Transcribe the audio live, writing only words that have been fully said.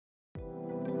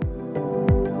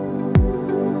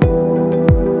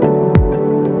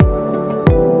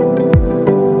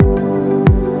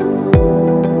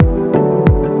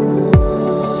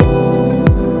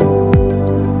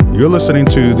You're listening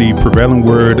to the Prevailing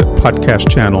Word podcast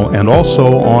channel and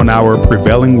also on our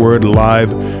Prevailing Word Live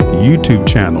YouTube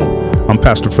channel. I'm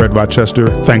Pastor Fred Rochester.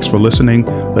 Thanks for listening.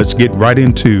 Let's get right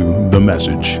into the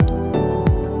message.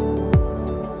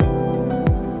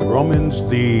 Romans,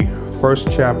 the first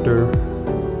chapter,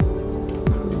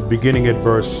 beginning at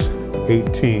verse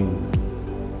 18.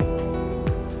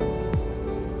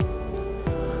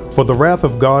 For the wrath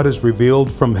of God is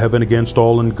revealed from heaven against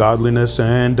all ungodliness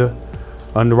and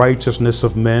unrighteousness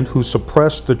of men who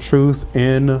suppress the truth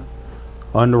in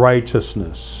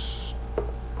unrighteousness.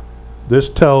 This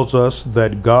tells us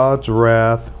that God's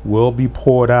wrath will be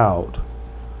poured out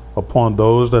upon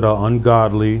those that are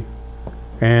ungodly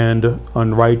and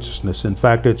unrighteousness. In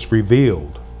fact, it's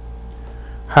revealed.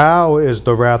 How is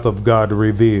the wrath of God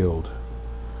revealed?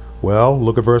 Well,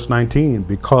 look at verse 19.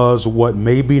 Because what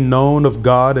may be known of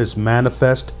God is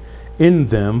manifest in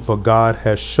them, for God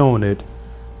has shown it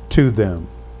to them.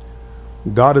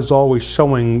 God is always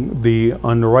showing the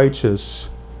unrighteous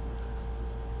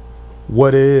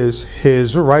what is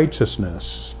his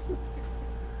righteousness.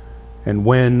 And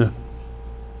when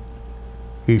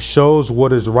he shows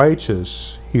what is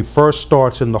righteous, he first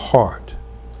starts in the heart.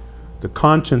 The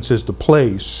conscience is the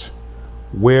place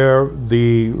where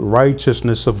the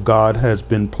righteousness of God has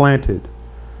been planted.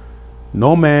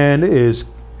 No man is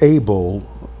able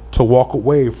to walk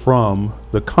away from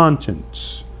the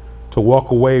conscience, to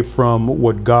walk away from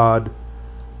what God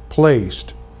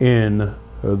placed in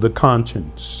the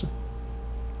conscience.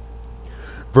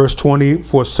 Verse 20,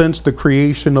 for since the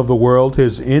creation of the world,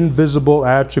 his invisible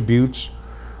attributes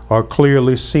are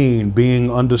clearly seen,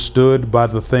 being understood by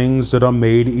the things that are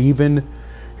made, even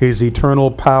his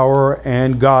eternal power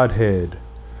and Godhead,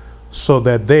 so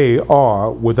that they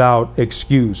are without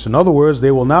excuse. In other words,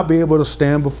 they will not be able to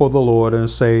stand before the Lord and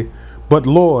say, but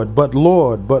Lord, but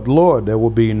Lord, but Lord. There will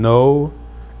be no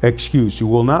excuse. You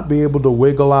will not be able to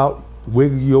wiggle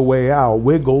your way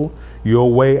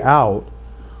out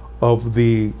of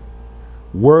the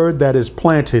word that is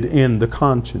planted in the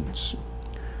conscience.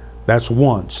 That's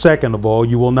one. Second of all,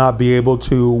 you will not be able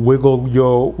to wiggle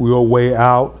your way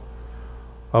out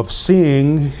of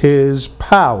seeing his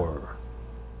power.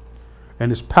 And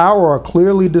his power are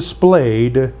clearly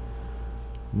displayed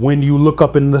when you look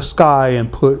up in the sky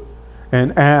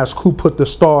and ask who put the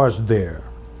stars there.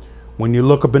 When you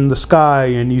look up in the sky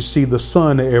and you see the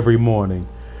sun every morning.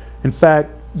 In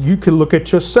fact, you can look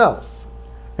at yourself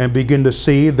and begin to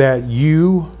see that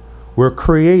you were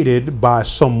created by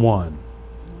someone.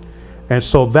 And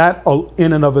so that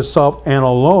in and of itself and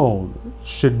alone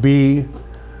should be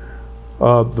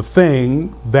the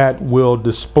thing that will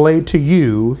display to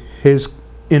you his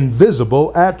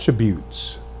invisible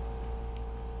attributes.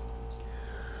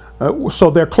 So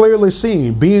they're clearly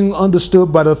seen, being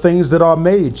understood by the things that are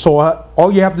made. So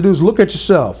all you have to do is look at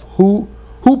yourself. Who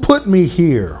put me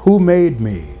here? Who made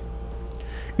me?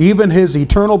 Even his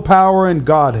eternal power and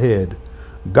Godhead.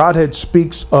 Godhead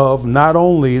speaks of not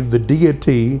only the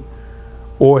deity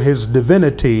or his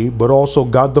divinity, but also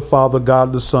God the Father,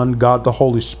 God the Son, God the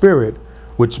Holy Spirit,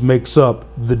 which makes up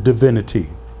the divinity.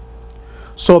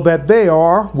 So that they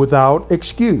are without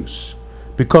excuse.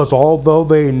 Because although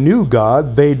they knew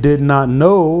God, they did not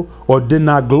know or did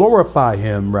not glorify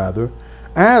him, rather,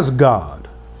 as God.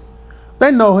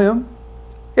 They know him.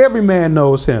 Every man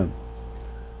knows him.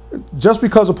 Just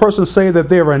because a person say that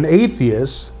they're an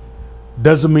atheist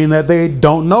doesn't mean that they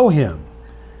don't know him.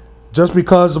 Just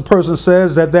because a person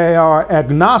says that they are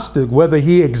agnostic, whether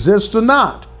he exists or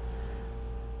not,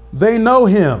 they know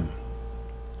him.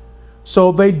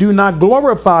 So they do not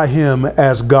glorify him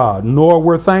as God, nor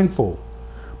were thankful,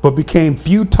 but became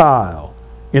futile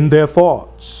in their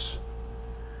thoughts.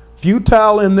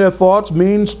 Futile in their thoughts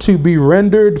means to be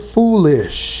rendered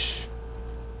foolish.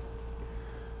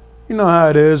 You know how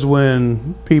it is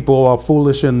when people are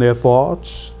foolish in their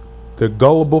thoughts. They're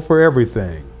gullible for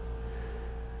everything.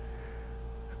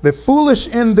 They're foolish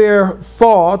in their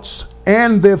thoughts,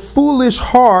 and their foolish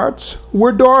hearts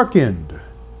were darkened.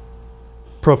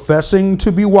 Professing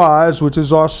to be wise, which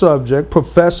is our subject,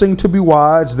 professing to be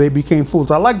wise, they became fools.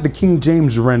 I like the King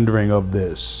James rendering of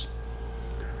this.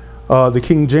 The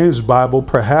King James Bible,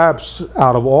 perhaps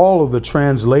out of all of the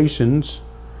translations,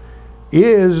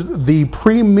 is the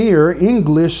premier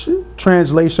English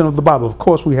translation of the Bible. Of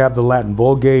course, we have the Latin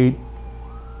Vulgate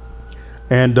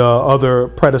and other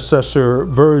predecessor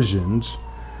versions.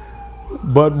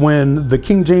 But when the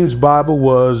King James Bible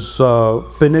was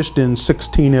finished in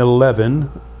 1611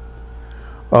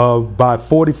 by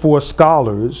 44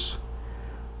 scholars,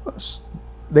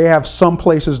 they have some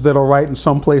places that are right and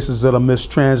some places that are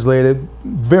mistranslated.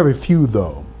 Very few,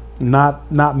 though, not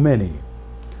many.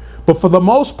 But for the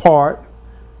most part,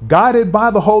 guided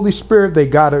by the Holy Spirit, they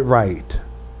got it right.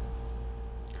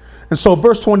 And so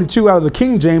verse 22 out of the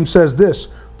King James says this: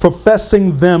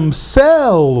 professing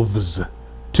themselves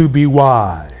to be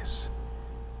wise,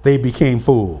 they became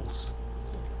fools.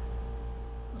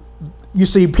 You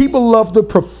see, people love to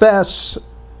profess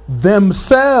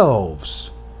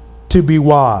themselves to be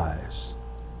wise,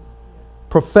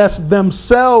 profess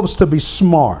themselves to be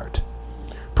smart,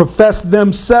 profess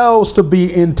themselves to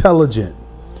be intelligent,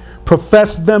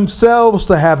 profess themselves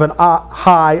to have an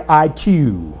high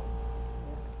IQ.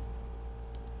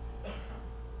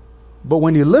 But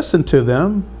when you listen to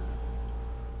them,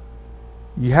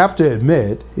 you have to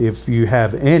admit, if you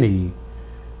have any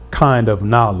kind of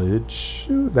knowledge,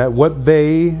 that what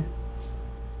they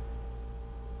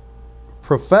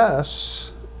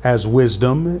profess as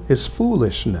wisdom is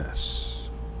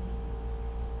foolishness.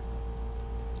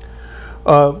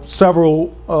 Several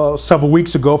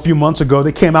weeks ago, a few months ago,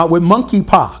 they came out with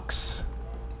monkeypox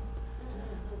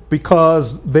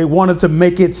because they wanted to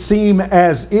make it seem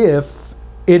as if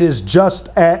it is just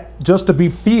to be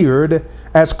feared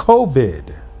as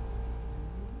COVID.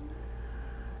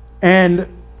 And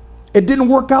it didn't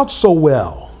work out so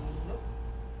well.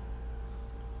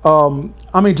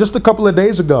 Just a couple of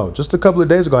days ago,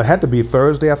 it had to be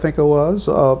Thursday, I think it was,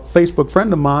 a Facebook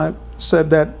friend of mine said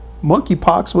that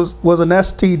monkeypox was an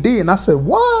STD. And I said,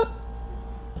 what?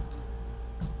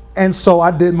 And so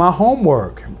I did my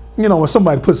homework. You know, when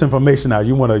somebody puts information out,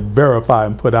 you want to verify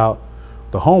and put out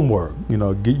the homework. You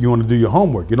know, you want to do your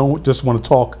homework. You don't just want to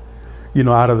talk,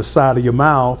 out of the side of your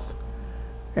mouth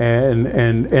and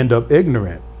end up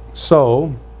ignorant.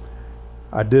 So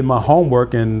I did my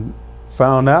homework and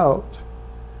found out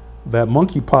that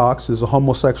monkeypox is a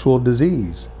homosexual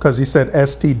disease, because he said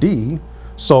STD.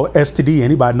 So STD,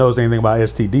 anybody knows anything about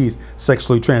STDs,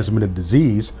 sexually transmitted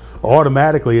disease,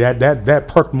 automatically that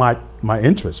perked my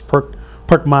interest,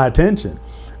 perked my attention.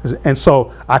 And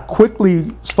so I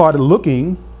quickly started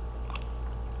looking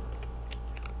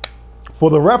for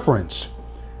the reference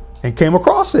and came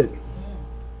across it.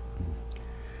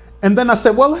 And then I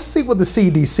said, well, let's see what the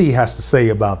CDC has to say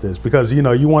about this, because,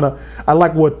 I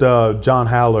like what John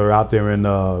Haller out there in,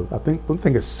 I think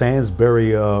it's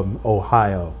Salisbury,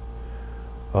 Ohio,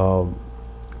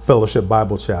 Fellowship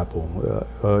Bible Chapel.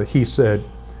 He said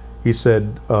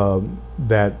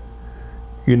that,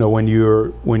 when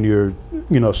you're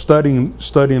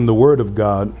studying the Word of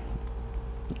God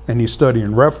and you're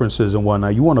studying references and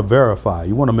whatnot, you want to verify.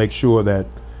 You want to make sure that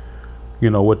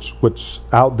what's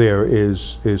out there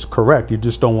is correct. You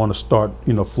just don't want to start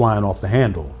flying off the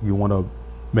handle. You want to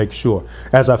make sure.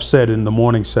 As I've said in the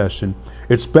morning session,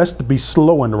 it's best to be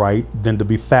slow and right than to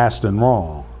be fast and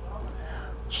wrong.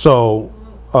 So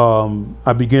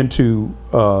I begin to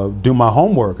do my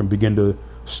homework and begin to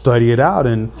study it out.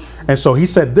 And so he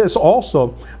said this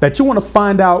also, that you want to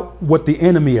find out what the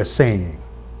enemy is saying.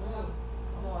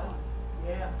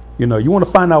 You want to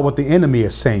find out what the enemy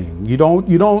is saying. You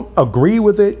don't agree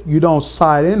with it. You don't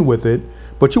side in with it,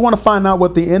 but you want to find out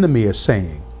what the enemy is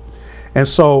saying. And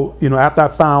so, after I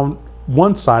found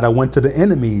one side, I went to the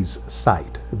enemy's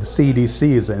site. The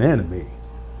CDC is an enemy.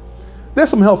 There's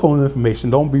some helpful information.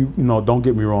 Don't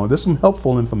get me wrong. There's some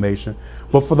helpful information.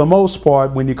 But for the most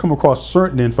part, when you come across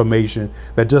certain information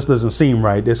that just doesn't seem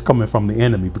right, it's coming from the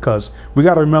enemy, because we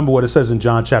got to remember what it says in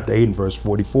John chapter 8 and verse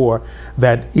 44,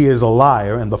 that he is a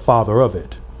liar and the father of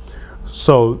it.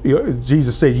 So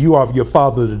Jesus said, you are of your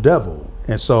father, the devil.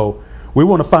 And so we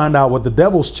want to find out what the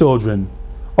devil's children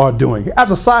are doing.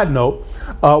 As a side note,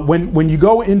 when you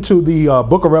go into the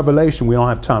book of Revelation, we don't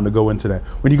have time to go into that.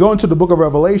 When you go into the book of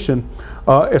Revelation,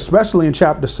 especially in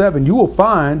chapter 7, you will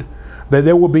find that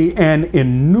there will be an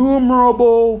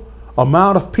innumerable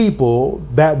amount of people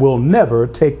that will never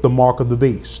take the mark of the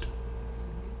beast.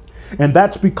 And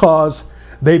that's because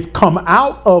they've come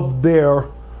out of their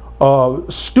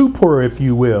stupor, if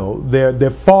you will,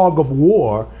 their fog of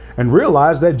war, and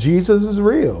realized that Jesus is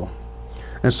real.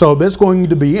 And so there's going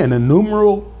to be an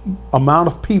innumerable amount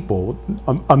of people,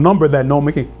 a number that no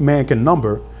man can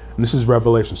number, and this is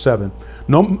Revelation 7,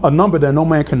 a number that no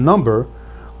man can number,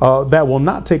 that will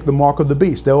not take the mark of the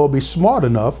beast. They will be smart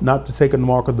enough not to take the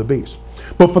mark of the beast.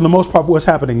 But for the most part, what's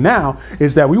happening now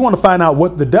is that we want to find out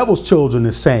what the devil's children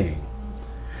is saying.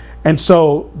 And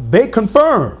so they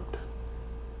confirmed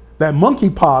that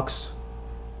monkeypox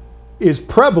is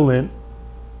prevalent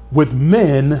with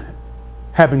men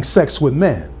having sex with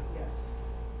men. Yes.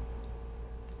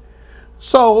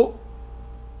 So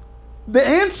the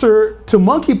answer to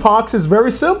monkeypox is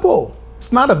very simple.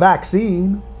 It's not a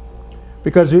vaccine,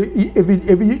 because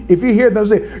if you hear them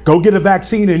say, go get a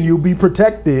vaccine and you'll be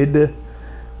protected,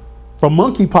 from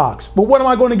monkeypox. But what am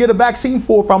I going to get a vaccine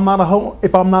for if I'm not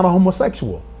a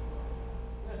homosexual?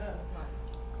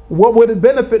 What would it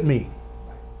benefit me?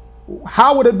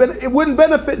 How would it wouldn't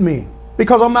benefit me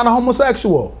because I'm not a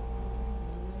homosexual.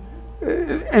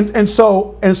 And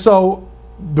so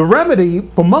the remedy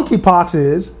for monkeypox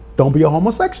is don't be a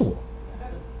homosexual.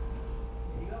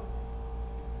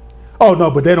 Oh no,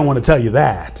 but they don't want to tell you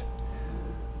that.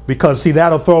 Because see,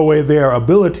 that'll throw away their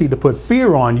ability to put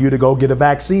fear on you to go get a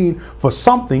vaccine for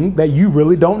something that you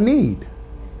really don't need.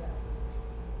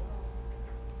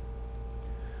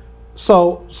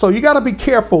 So you got to be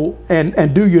careful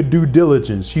and do your due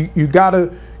diligence. You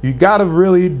gotta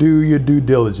really do your due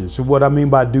diligence. And what I mean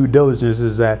by due diligence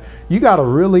is that you got to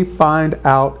really find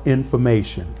out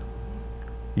information.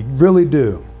 You really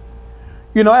do.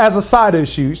 You know, as a side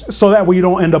issue, so that way you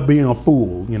don't end up being a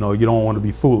fool. You know, you don't want to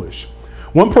be foolish.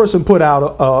 One person put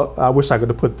out, I wish I could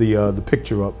have put the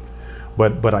picture up,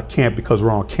 but I can't because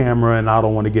we're on camera and I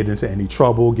don't want to get into any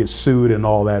trouble, get sued and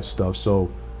all that stuff. So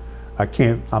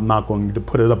I'm not going to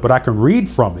put it up, but I can read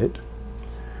from it.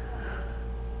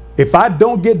 If I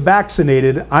don't get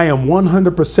vaccinated, I am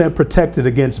 100% protected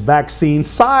against vaccine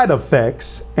side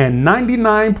effects and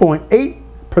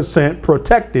 99.8%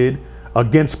 protected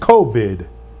against COVID.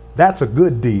 That's a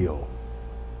good deal.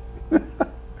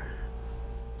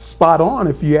 Spot on,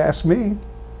 if you ask me.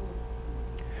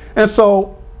 And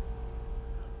so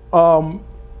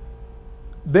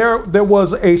there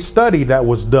was a study that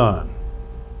was done,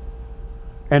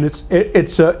 and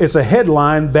it's a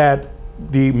headline that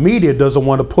the media doesn't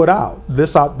want to put out.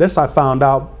 This I found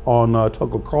out on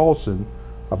Tucker Carlson,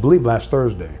 I believe last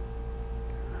Thursday.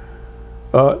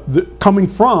 Coming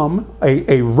from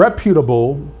a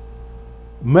reputable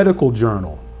medical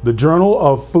journal, the Journal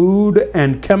of Food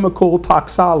and Chemical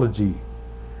Toxicology.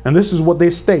 And this is what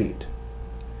they state.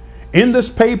 In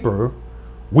this paper,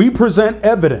 we present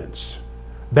evidence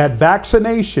that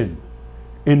vaccination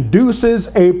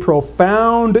induces a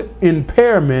profound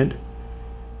impairment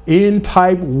in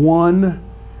type 1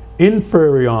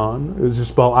 interferon, this is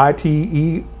spelled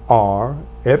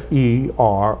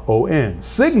ITERFERON,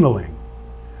 signaling,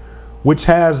 which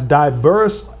has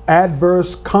diverse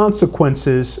adverse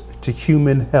consequences to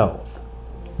human health.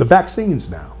 The vaccines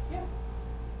now. Yeah.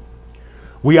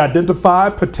 We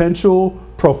identify potential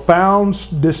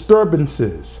profound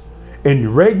disturbances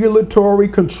in regulatory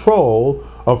control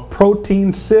of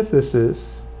protein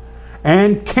synthesis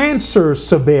and cancer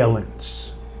surveillance.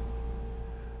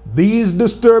 These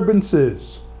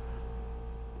disturbances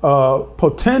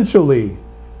potentially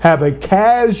have a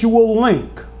causal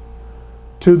link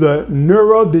to the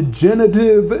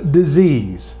neurodegenerative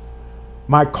disease,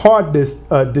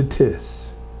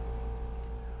 myocarditis,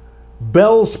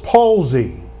 Bell's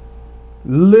palsy,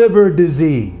 liver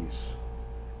disease,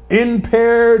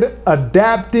 impaired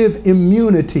adaptive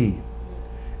immunity,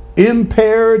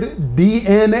 impaired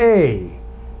DNA,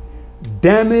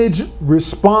 damage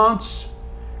response,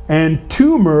 and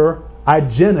tumor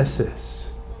agenesis.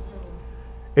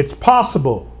 It's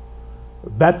possible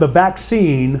that the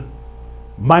vaccine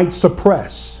might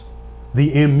suppress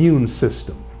the immune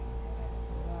system.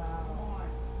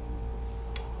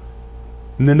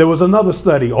 And then there was another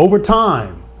study. Over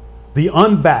time, the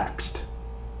unvaxxed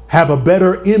have a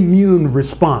better immune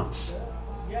response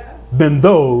than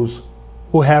those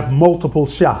who have multiple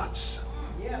shots.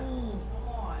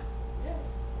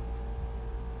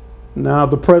 Now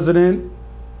the president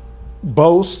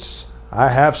boasts, I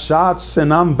have shots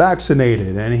and I'm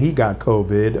vaccinated, and he got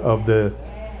COVID of the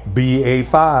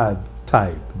BA.5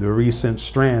 type, the recent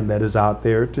strand that is out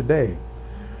there today.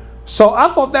 So I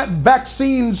thought that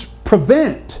vaccines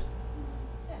prevent.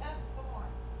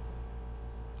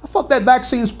 I thought that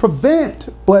vaccines prevent,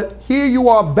 but here you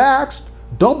are vaxxed,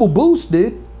 double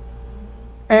boosted,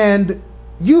 and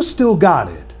you still got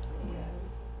it.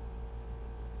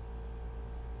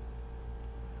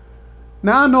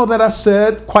 Now I know that I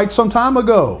said quite some time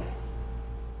ago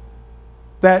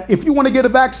that if you want to get a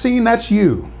vaccine, that's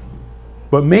you.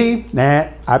 But me, nah,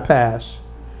 I pass.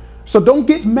 So don't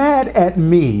get mad at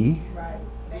me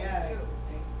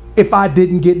if I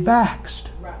didn't get vaxxed.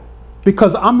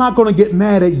 Because I'm not going to get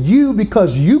mad at you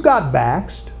because you got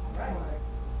vaxxed.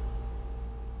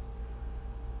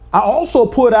 I also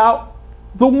put out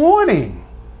the warning.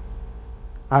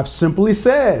 I've simply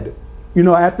said, you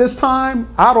know, at this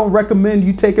time, I don't recommend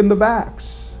you taking the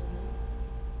vax.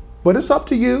 But it's up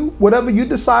to you. Whatever you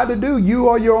decide to do, you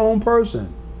are your own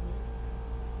person.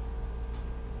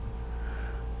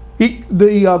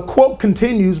 The quote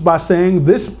continues by saying,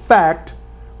 this fact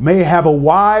may have a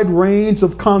wide range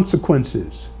of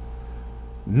consequences,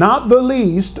 not the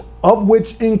least of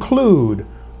which include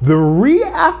the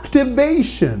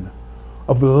reactivation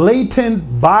of latent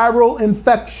viral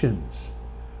infections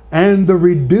and the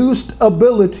reduced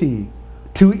ability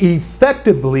to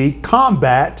effectively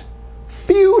combat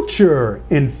future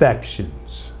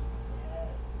infections.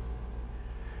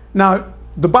 Now,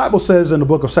 the Bible says in the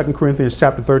book of 2 Corinthians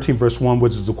chapter 13, verse 1,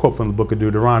 which is a quote from the book of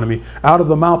Deuteronomy, out of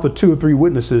the mouth of 2 or 3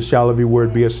 witnesses shall every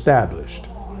word be established.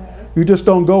 You just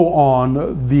don't go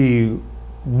on the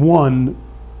one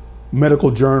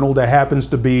medical journal that happens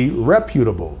to be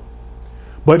reputable.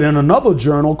 But in another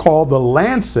journal called The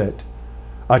Lancet,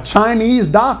 a Chinese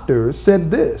doctor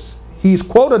said this. He's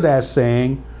quoted as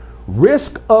saying,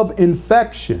 risk of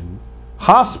infection,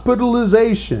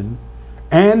 hospitalization,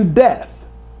 and death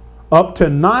up to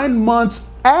 9 months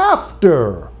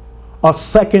after a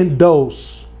second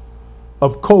dose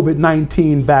of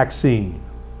COVID-19 vaccine.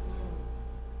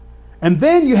 And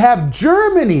then you have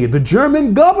Germany, the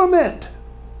German government.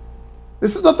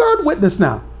 This is the third witness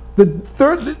now. The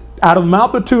third out of the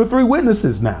mouth of 2 or 3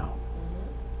 witnesses now.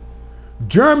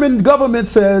 German government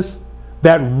says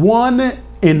that 1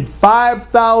 in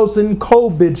 5,000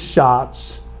 COVID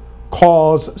shots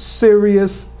cause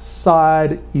serious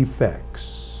side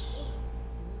effects.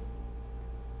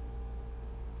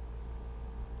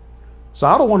 So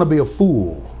I don't want to be a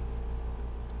fool.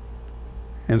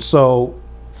 And so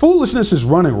foolishness is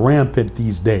running rampant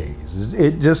these days.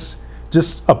 It just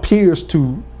appears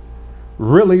to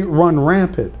really run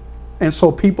rampant. And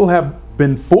so people have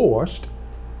been forced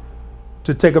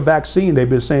to take a vaccine. They've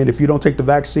been saying, if you don't take the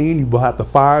vaccine, you will have to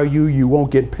fire you, you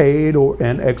won't get paid,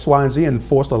 and X, Y, and Z, and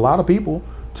forced a lot of people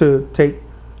to take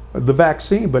the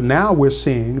vaccine. But now we're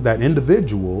seeing that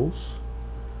individuals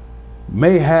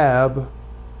may have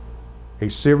a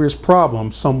serious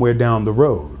problem somewhere down the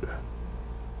road.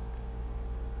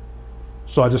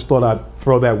 So I just thought I'd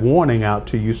throw that warning out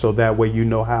to you so that way you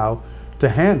know how to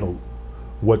handle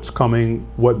what's coming,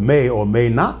 what may or may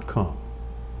not come.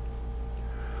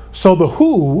 So the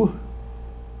WHO,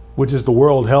 which is the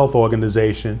World Health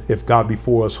Organization, if God be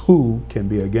for us, who can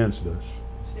be against us?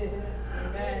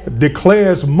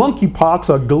 Declares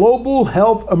monkeypox a global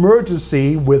health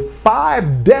emergency with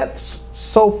 5 deaths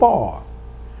so far.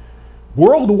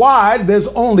 Worldwide, there's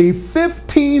only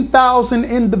 15,000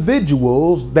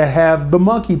 individuals that have the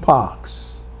monkeypox.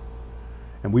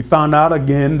 And we found out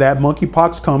again that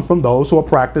monkeypox comes from those who are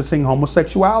practicing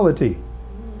homosexuality.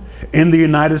 In the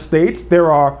United States,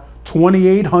 there are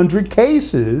 2,800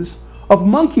 cases of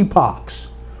monkeypox,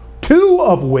 2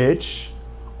 of which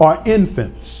are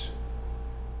infants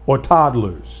or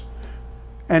toddlers.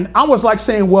 And I was like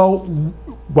saying, well,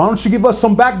 why don't you give us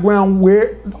some background?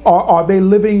 Where are they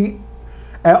living?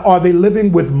 Are they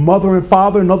living with mother and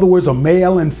father? In other words, a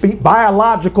male and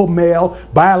biological male,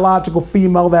 biological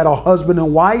female that are husband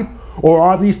and wife? Or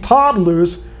are these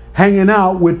toddlers hanging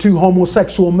out with 2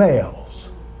 homosexual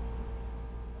males?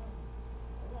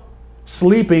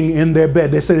 Sleeping in their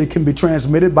bed. They said it can be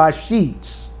transmitted by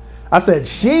sheets. I said,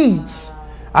 sheets?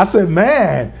 I said,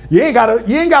 man, you ain't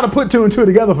gotta put 2 and 2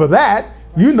 together for that.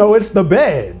 You know it's the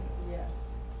bed.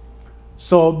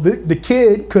 So the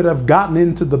kid could have gotten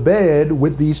into the bed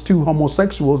with these 2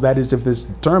 homosexuals. That is, if it's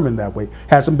determined that way.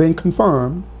 Hasn't been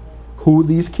confirmed who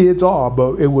these kids are,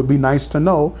 but it would be nice to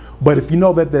know. But if you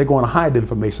know that they're going to hide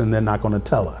information, they're not going to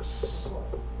tell us.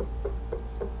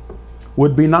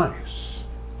 Would be nice.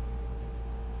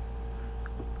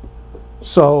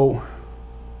 So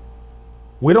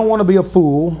we don't want to be a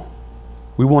fool.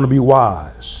 We want to be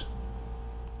wise.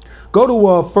 Go to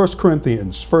 1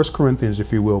 Corinthians,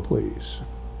 if you will, please.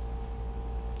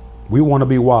 We want to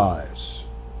be wise.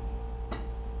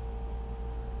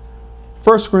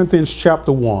 1 Corinthians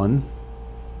chapter 1.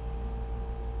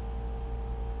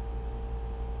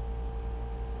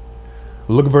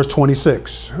 Look at verse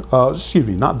 26. Excuse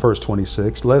me, not verse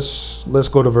 26. Let's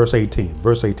go to verse 18.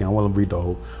 Verse 18. I want to read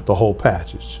the whole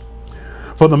passage.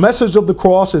 For the message of the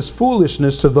cross is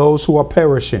foolishness to those who are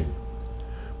perishing.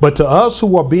 But to us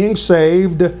who are being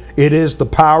saved, it is the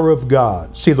power of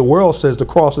God. See, the world says the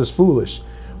cross is foolish,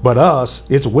 but us,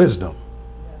 it's wisdom.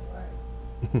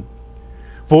 Yes.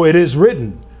 For it is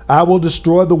written, I will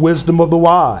destroy the wisdom of the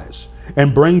wise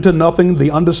and bring to nothing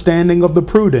the understanding of the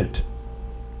prudent.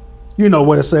 You know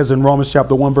what it says in Romans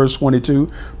chapter 1, verse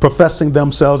 22, professing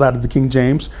themselves, out of the King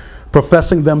James,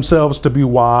 professing themselves to be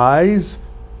wise.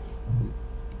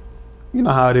 You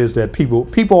know how it is that people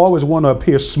always want to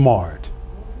appear smart.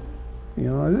 You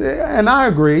know, and I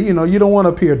agree, you know, you don't want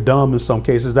to appear dumb in some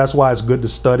cases. That's why it's good to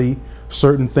study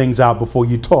certain things out before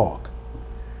you talk.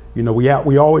 You know, we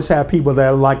always have people that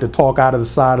like to talk out of the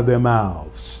side of their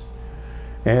mouths.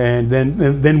 And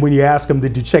then when you ask them,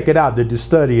 did you check it out? Did you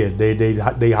study it?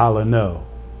 They holler no.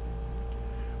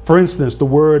 For instance, the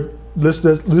word, let's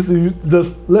just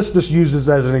use this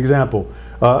as an example.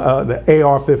 The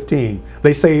AR-15.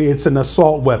 They say it's an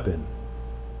assault weapon.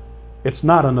 It's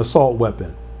not an assault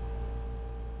weapon.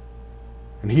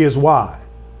 And here's why.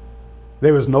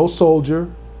 There is no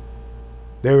soldier.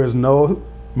 There is no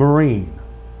Marine.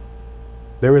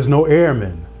 There is no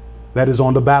airman that is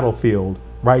on the battlefield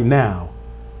right now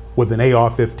with an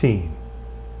AR-15.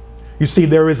 You see,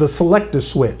 there is a selector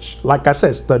switch. Like I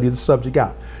said, study the subject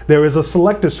out. There is a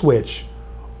selector switch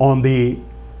on the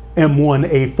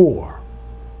M1A4.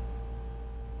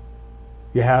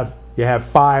 You have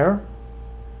fire,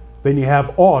 then you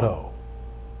have auto,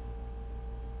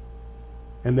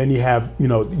 and then you have,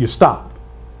 you stop.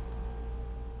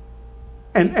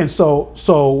 And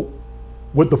so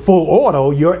with the full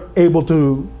auto, you're able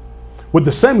to, with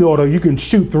the semi-auto, you can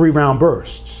shoot 3-round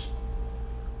bursts.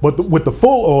 But with the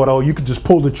full auto, you can just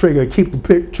pull the trigger, keep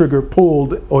the trigger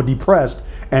pulled or depressed,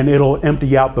 and it'll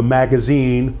empty out the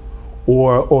magazine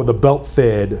or the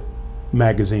belt-fed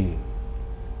magazine.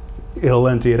 It'll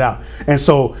empty it out. And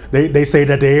so they say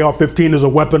that the AR-15 is a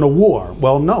weapon of war.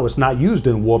 Well, no, it's not used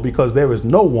in war because there is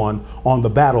no one on the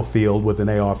battlefield with an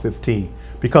AR-15.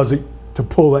 Because to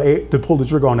pull the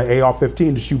trigger on the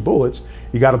AR-15 to shoot bullets,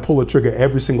 you got to pull the trigger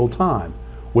every single time.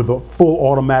 With a full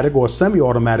automatic or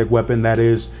semi-automatic weapon that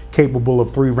is capable of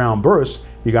 3-round bursts,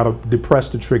 you got to depress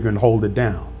the trigger and hold it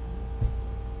down.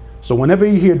 So whenever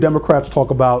you hear Democrats talk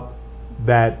about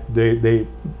that, they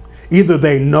either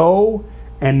they know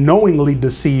and knowingly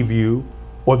deceive you,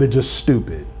 or they're just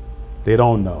stupid. They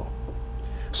don't know.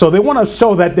 So they want to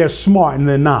show that they're smart and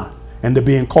they're not, and they're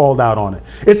being called out on it.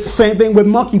 It's the same thing with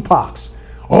monkeypox.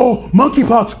 Oh,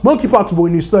 monkeypox. But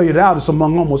when you study it out, it's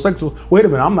among homosexuals. Wait a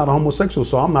minute, I'm not a homosexual,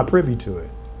 so I'm not privy to it.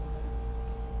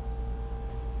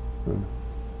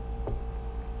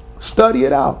 Study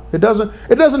it out. It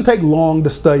doesn't take long to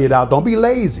study it out. Don't be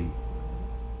lazy.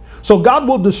 So God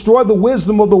will destroy the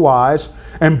wisdom of the wise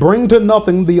and bring to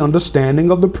nothing the understanding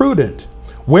of the prudent.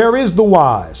 Where is the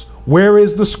wise? Where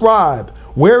is the scribe?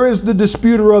 Where is the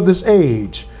disputer of this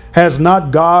age? Has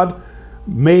not God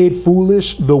made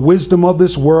foolish the wisdom of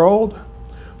this world?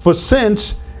 For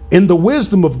since in the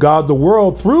wisdom of God, the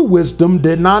world through wisdom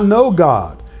did not know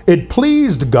God, it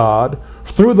pleased God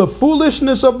through the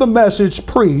foolishness of the message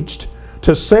preached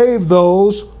to save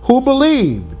those who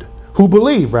believe.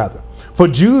 For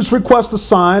Jews request a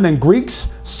sign and Greeks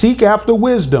seek after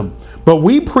wisdom. But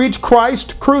we preach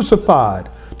Christ crucified,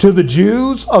 to the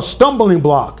Jews a stumbling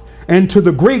block, and to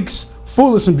the Greeks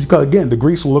foolishness, because again, the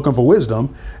Greeks are looking for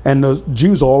wisdom and the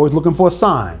Jews are always looking for a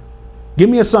sign. Give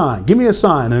me a sign, give me a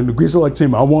sign. And the Greeks are like, I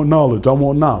want knowledge, I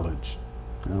want knowledge.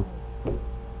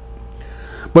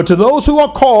 But to those who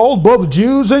are called, both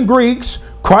Jews and Greeks,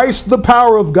 Christ the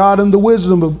power of God and the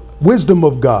wisdom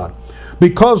of God.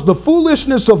 Because the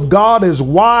foolishness of God is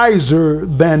wiser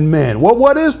than men. Well,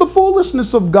 what is the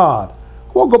foolishness of God?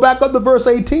 Well, go back up to verse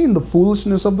 18, the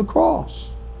foolishness of the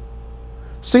cross.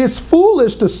 See, it's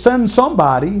foolish to send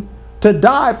somebody to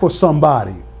die for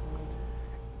somebody.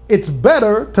 It's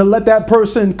better to let that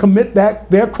person commit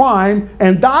their crime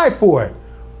and die for it.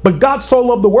 But God so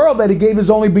loved the world that he gave his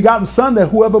only begotten son, that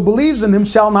whoever believes in him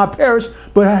shall not perish,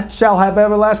 but shall have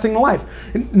everlasting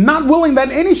life. Not willing that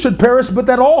any should perish, but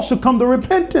that all should come to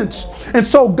repentance. And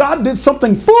so God did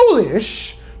something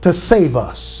foolish to save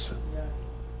us.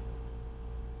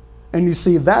 And you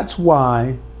see, that's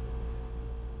why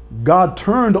God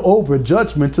turned over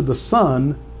judgment to the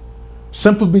Son,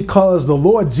 simply because the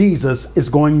Lord Jesus is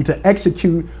going to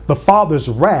execute the Father's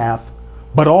wrath,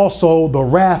 but also the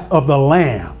wrath of the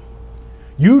Lamb.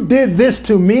 You did this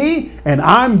to me, and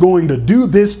I'm going to do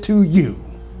this to you.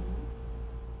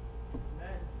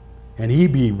 And he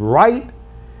be right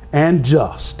and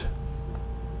just.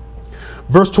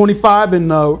 Verse 25 in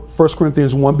 1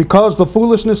 Corinthians 1, because the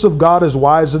foolishness of God is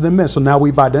wiser than men. So now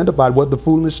we've identified what the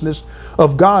foolishness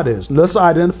of God is. Let's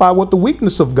identify what the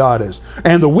weakness of God is.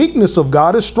 And the weakness of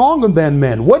God is stronger than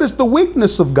men. What is the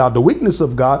weakness of God? The weakness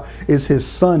of God is his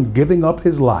son giving up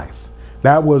his life.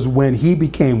 That was when he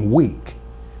became weak.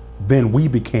 Then we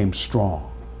became strong.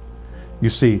 You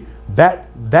see, that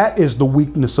is the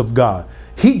weakness of God.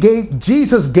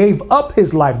 Jesus gave up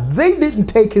his life. They didn't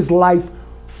take his life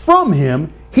from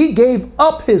him. He gave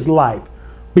up his life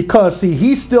because, see,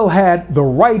 he still had the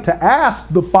right to ask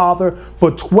the Father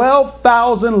for 12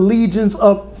 legions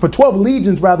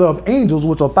of angels,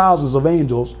 which are thousands of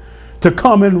angels, to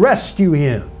come and rescue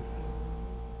him.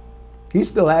 He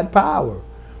still had power,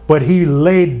 but he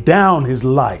laid down his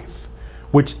life,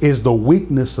 which is the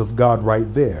weakness of God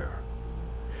right there.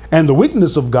 and the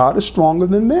weakness of God is stronger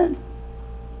than men.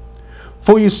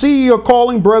 For you see your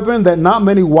calling, brethren, that not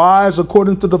many wise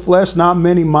according to the flesh, not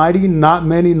many mighty, not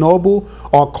many noble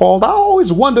are called. I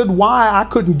always wondered why I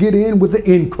couldn't get in with the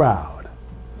in crowd.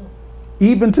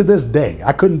 Even to this day,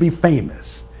 I couldn't be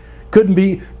famous. Couldn't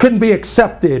be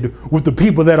accepted with the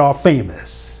people that are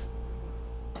famous.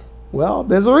 Well,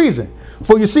 there's a reason.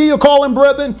 For you see your calling,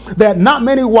 brethren, that not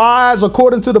many wise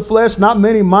according to the flesh, not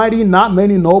many mighty, not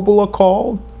many noble are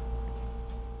called.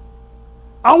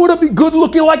 I want to be good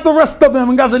looking like the rest of them.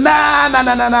 And God said, nah.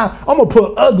 I'm going to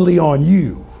put ugly on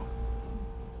you.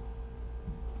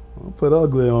 I'll put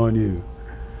ugly on you.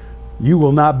 You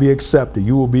will not be accepted.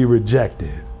 You will be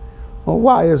rejected. Well,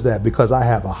 why is that? Because I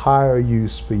have a higher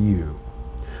use for you.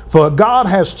 For God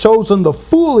has chosen the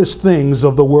foolish things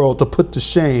of the world to put to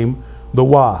shame the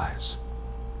wise.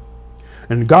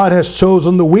 And God has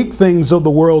chosen the weak things of the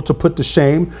world to put to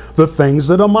shame the things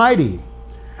that are mighty.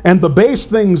 And the base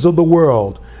things of the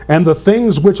world, and the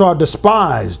things which are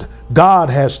despised,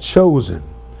 God has chosen.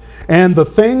 And the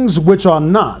things which are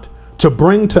not, to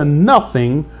bring to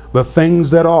nothing the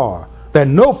things that are, that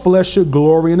no flesh should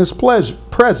glory in his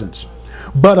presence.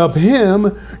 But of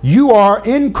him you are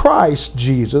in Christ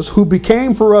Jesus, who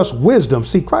became for us wisdom.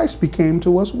 See, Christ became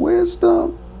to us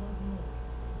wisdom.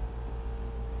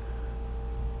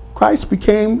 Christ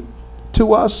became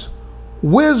to us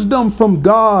wisdom from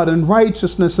God and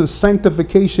righteousness and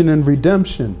sanctification and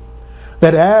redemption,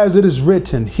 that as it is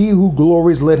written, he who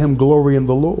glories, let him glory in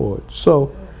the Lord.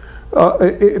 So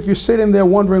if you're sitting there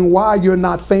wondering why you're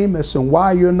not famous and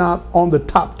why you're not on the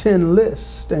top 10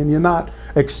 list and you're not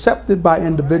accepted by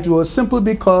individuals, simply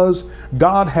because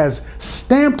God has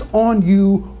stamped on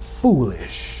you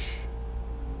foolish,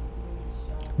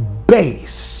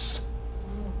 base,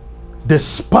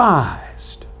 despised.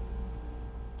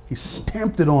 He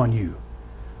stamped it on you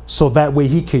so that way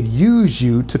he could use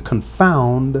you to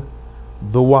confound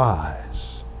the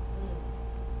wise.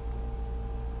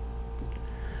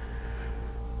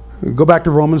 Go back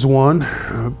to Romans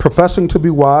 1. Professing to be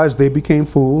wise, they became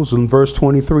fools. In verse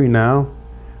 23 now.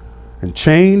 And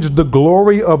changed the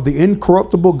glory of the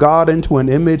incorruptible God into an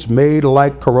image made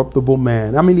like corruptible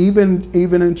man. I mean,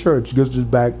 even in church, just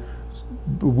back,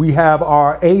 we have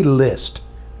our A-list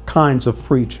kinds of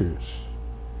preachers.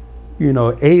 You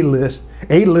know, A-list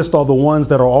are the ones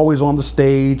that are always on the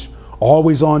stage,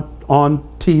 always on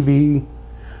TV,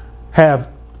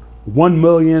 have 1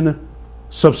 million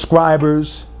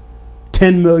subscribers,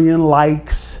 10 million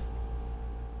likes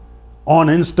on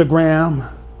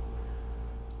Instagram,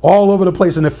 all over the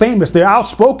place. And they're famous. They're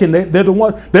outspoken. They're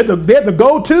the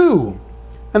go-to.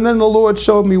 And then the Lord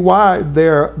showed me why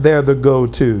they're the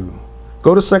go-to.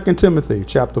 Go to 2 Timothy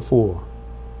chapter 4.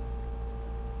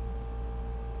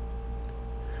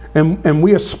 And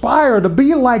we aspire to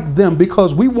be like them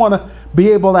because we want to be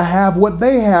able to have what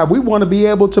they have. We want to be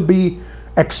able to be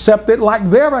accepted like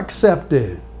they're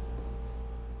accepted.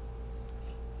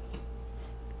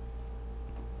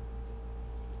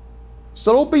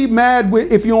 So don't be mad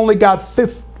if you only got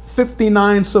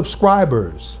 59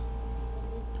 subscribers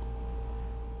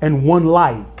and 1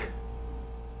 like.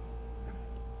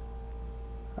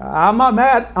 I'm not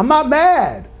mad. I'm not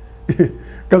mad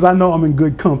because I know I'm in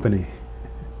good company.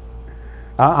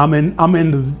 I'm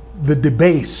in the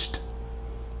debased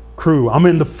crew. I'm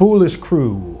in the foolish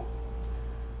crew.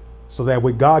 So that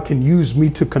way God can use me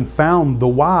to confound the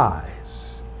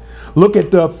wise. Look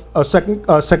at the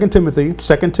 2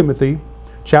 Timothy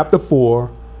chapter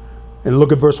 4 and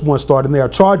look at verse 1 starting there. I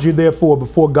charge you therefore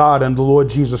before God and the Lord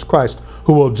Jesus Christ,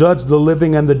 who will judge the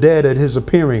living and the dead at his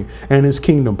appearing and his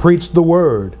kingdom. Preach the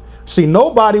word. See,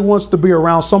 nobody wants to be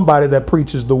around somebody that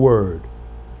preaches the word.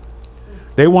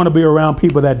 They want to be around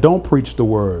people that don't preach the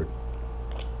word.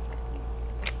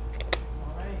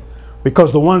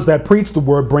 Because the ones that preach the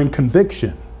word bring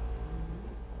conviction.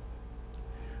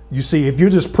 You see, if you're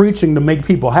just preaching to make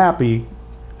people happy,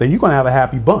 then you're going to have a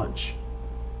happy bunch.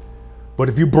 But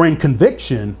if you bring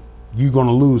conviction, you're going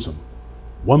to lose them.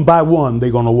 One by one,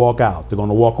 they're going to walk out. They're going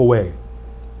to walk away.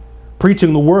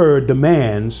 Preaching the word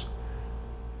demands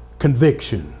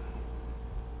conviction.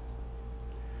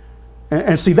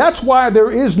 And see, that's why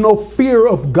there is no fear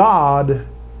of God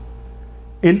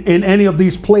in any of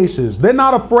these places. They're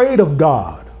not afraid of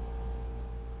God.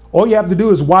 All you have to do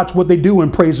is watch what they do in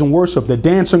praise and worship. They're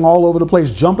dancing all over the place,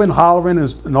 jumping, hollering,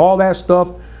 and all that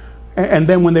stuff. And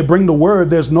then when they bring the word,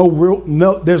 there's no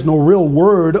real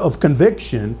word of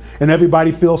conviction, and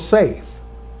everybody feels safe.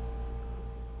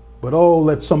 But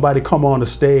let somebody come on the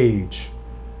stage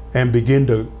and begin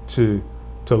to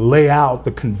lay out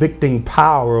the convicting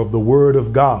power of the word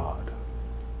of God.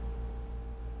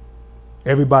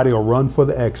 Everybody will run for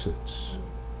the exits.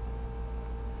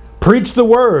 Preach the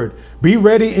word. Be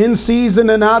ready in season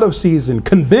and out of season.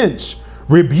 Convince,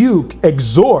 rebuke,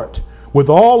 exhort with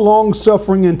all long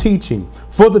suffering and teaching.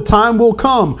 For the time will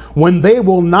come when they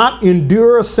will not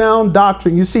endure sound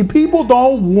doctrine. You see, people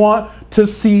don't want to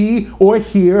see or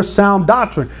hear sound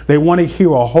doctrine. They want to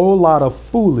hear a whole lot of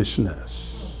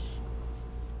foolishness.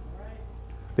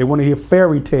 They want to hear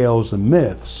fairy tales and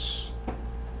myths.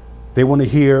 They want to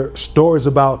hear stories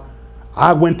about,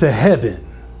 I went to heaven.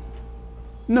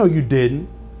 No, you didn't.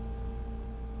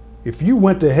 If you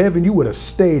went to heaven, you would have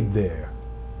stayed there.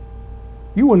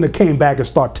 You wouldn't have came back and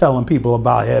start telling people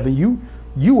about heaven.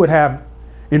 You would have,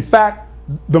 in fact,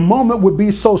 the moment would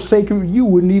be so sacred, you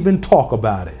wouldn't even talk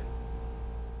about it.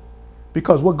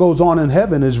 Because what goes on in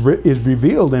heaven is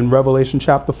revealed in Revelation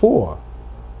chapter 4,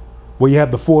 where you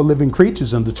have the 4 living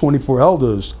creatures and the 24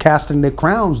 elders casting their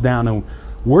crowns down and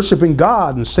worshiping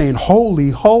God and saying, holy,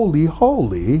 holy,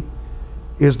 holy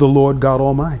is the Lord God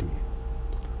Almighty,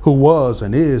 who was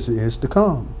and is to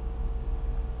come.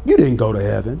 You didn't go to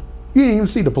heaven. You didn't even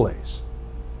see the place.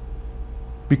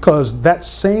 Because that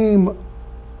same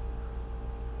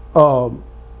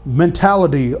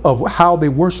mentality of how they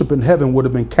worship in heaven would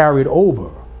have been carried over.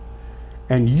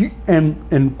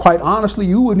 And quite honestly,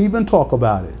 you wouldn't even talk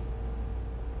about it.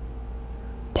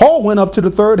 Paul went up to the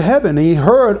 3rd heaven and he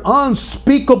heard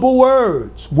unspeakable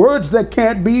words that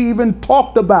can't be even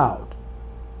talked about.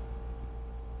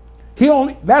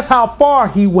 That's how far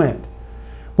he went,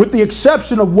 with the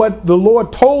exception of what the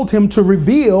Lord told him to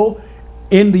reveal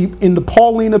in the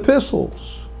Pauline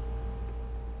epistles.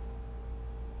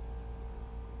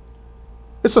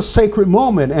 It's a sacred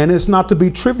moment, and it's not to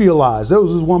be trivialized. There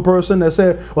was this one person that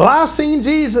said, well, I've seen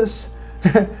Jesus.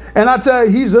 And I tell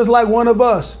you, he's just like one of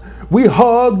us. We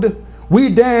hugged,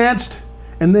 we danced,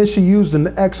 and then she used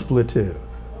an expletive.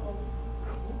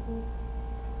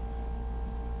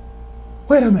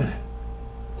 Wait a minute.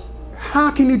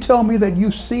 How can you tell me that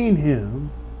you've seen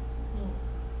him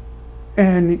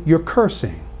and you're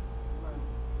cursing?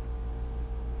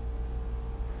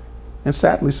 And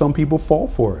sadly, some people fall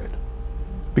for it.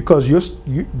 Because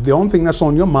the only thing that's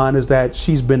on your mind is that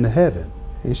she's been to heaven,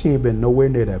 and she ain't been nowhere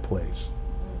near that place.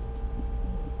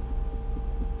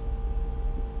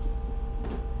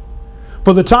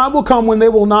 For the time will come when they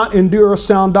will not endure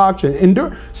sound doctrine.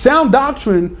 Sound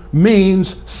doctrine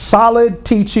means solid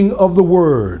teaching of the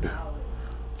word,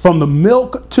 from the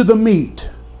milk to the meat,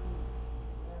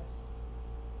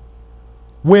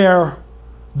 where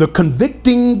the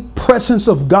convicting presence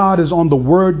of God is on the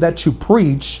word that you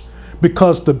preach,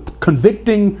 because the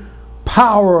convicting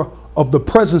power of the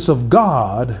presence of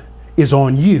God is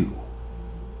on you.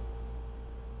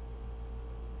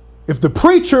 If the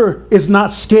preacher is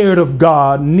not scared of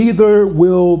God, neither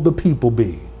will the people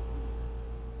be.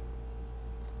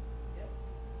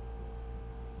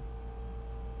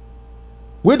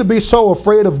 We're to be so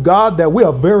afraid of God that we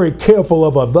are very careful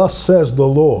of a thus says the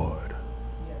Lord.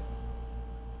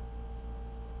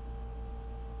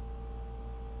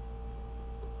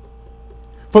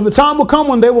 For the time will come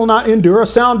when they will not endure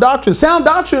sound doctrine. Sound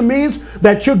doctrine means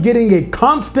that you're getting a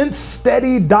constant,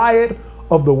 steady diet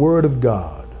of the Word of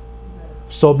God.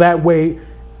 So that way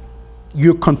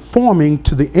you're conforming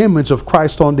to the image of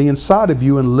Christ on the inside of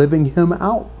you and living him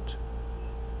out.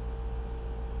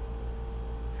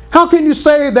 How can you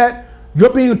say that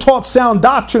you're being taught sound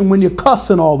doctrine when you're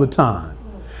cussing all the time?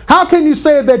 How can you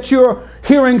say that you're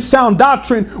hearing sound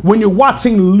doctrine when you're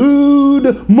watching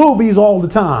lewd movies all the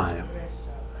time?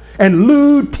 And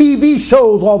lewd TV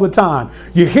shows all the time.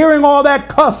 You're hearing all that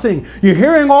cussing. You're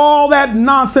hearing all that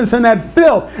nonsense and that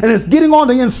filth. And it's getting on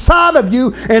the inside of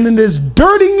you. And it is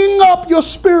dirtying up your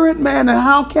spirit, man. And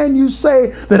how can you say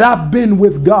that I've been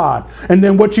with God? And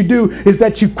then what you do is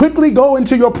that you quickly go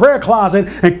into your prayer closet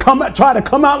and try to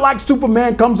come out like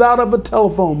Superman comes out of a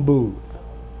telephone booth.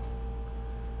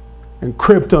 And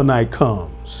kryptonite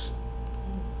comes.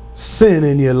 Sin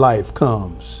in your life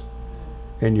comes.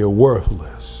 And you're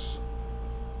worthless.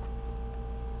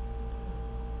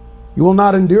 You will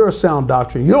not endure sound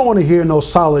doctrine. You don't want to hear no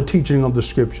solid teaching of the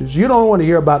scriptures. You don't want to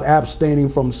hear about abstaining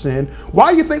from sin.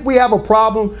 Why do you think we have a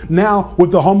problem now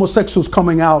with the homosexuals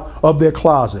coming out of their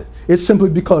closet? It's simply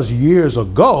because years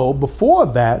ago, before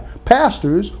that,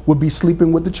 pastors would be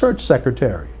sleeping with the church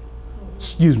secretary.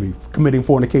 Committing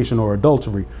fornication or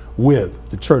adultery with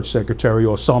the church secretary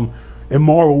or some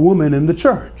immoral woman in the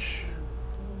church.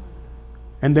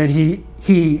 And then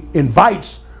he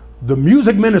invites the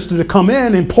music minister to come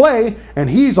in and play, and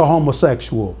he's a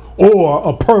homosexual or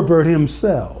a pervert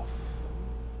himself.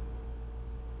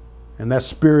 And that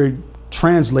spirit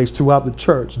translates throughout the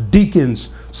church. Deacons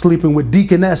sleeping with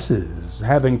deaconesses,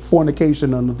 having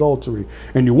fornication and adultery.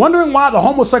 And you're wondering why the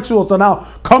homosexuals are now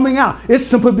coming out. It's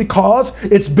simply because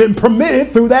it's been permitted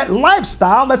through that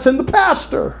lifestyle that's in the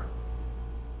pastor.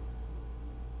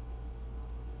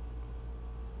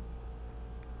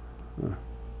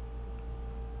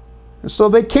 And so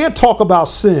they can't talk about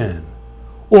sin.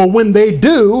 Or when they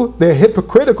do, they're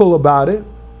hypocritical about it,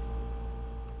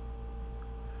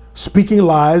 speaking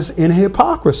lies in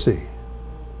hypocrisy.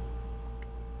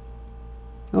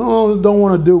 Oh, don't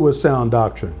want to do with sound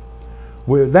doctrine.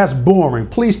 That's boring.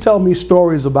 Please tell me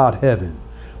stories about heaven.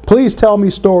 Please tell me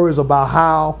stories about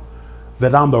how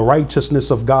that I'm the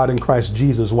righteousness of God in Christ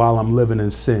Jesus while I'm living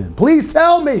in sin. Please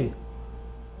tell me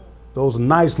those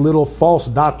nice little false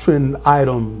doctrine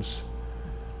items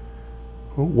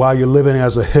while you're living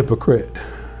as a hypocrite.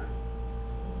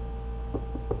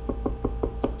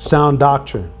 Sound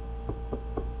doctrine.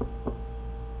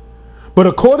 But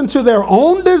according to their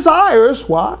own desires,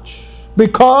 watch,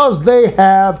 because they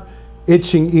have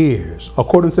itching ears,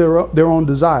 according to their own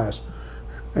desires.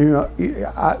 You know,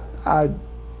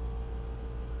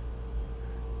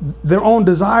 their own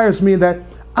desires mean that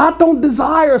I don't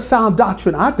desire sound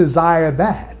doctrine. I desire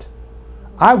that.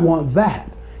 I want that.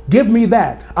 Give me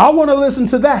that. I want to listen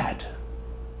to that.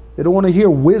 They don't want to hear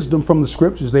wisdom from the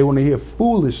scriptures. They want to hear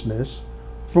foolishness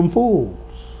from fools.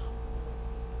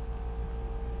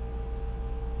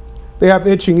 They have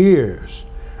itching ears.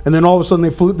 And then all of a sudden they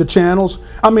flip the channels.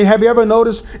 I mean, have you ever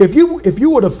noticed, if you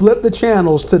were to flip the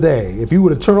channels today, if you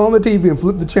were to turn on the TV and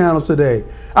flip the channels today,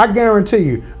 I guarantee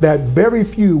you that very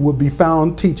few would be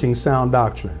found teaching sound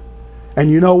doctrine.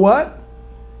 And you know what?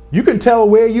 You can tell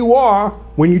where you are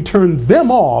when you turn them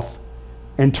off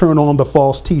and turn on the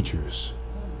false teachers.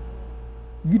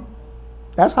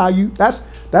 That's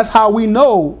how we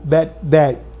know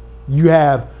that you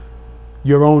have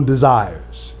your own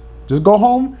desires. Just go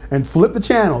home and flip the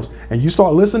channels and you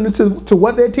start listening to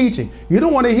what they're teaching. You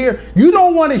don't want to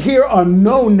hear a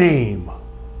no name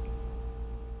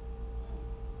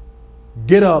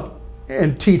get up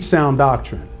and teach sound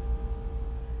doctrine.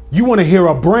 You want to hear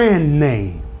a brand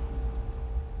name.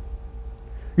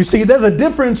 You see, there's a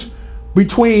difference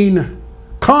between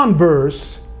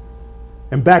Converse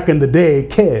and back in the day,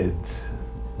 Keds.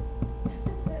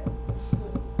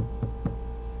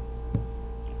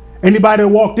 Anybody that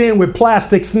walked in with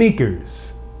plastic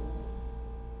sneakers.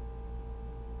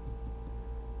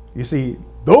 You see,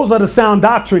 those are the sound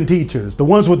doctrine teachers, the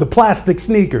ones with the plastic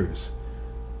sneakers.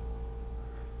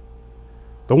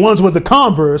 The ones with the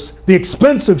Converse, the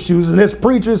expensive shoes, and there's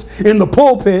preachers in the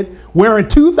pulpit wearing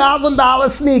 $2,000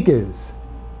 sneakers.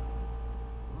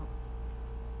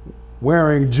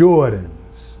 Wearing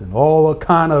Jordans and all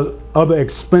kind of other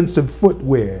expensive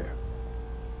footwear.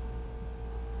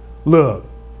 Look,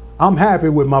 I'm happy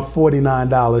with my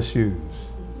 $49 shoes.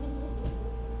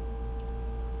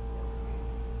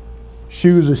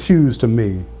 Shoes are shoes to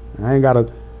me. I ain't got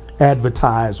to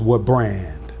advertise what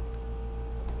brand.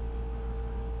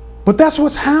 But that's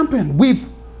what's happened. We've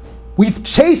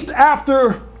chased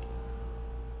after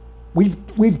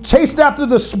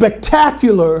the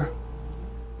spectacular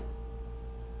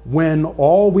when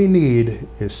all we need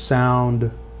is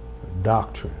sound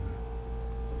doctrine.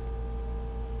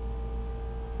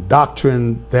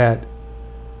 Doctrine that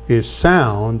is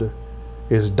sound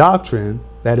is doctrine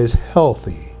that is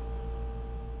healthy.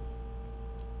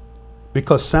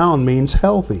 Because sound means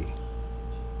healthy.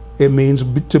 It means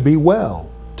to be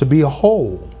well, to be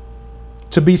whole,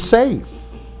 to be safe.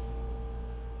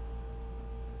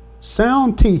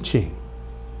 Sound teaching.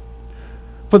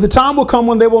 For the time will come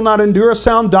when they will not endure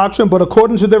sound doctrine, but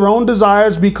according to their own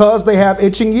desires, because they have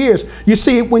itching ears. You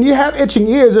see, when you have itching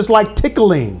ears, it's like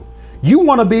tickling. You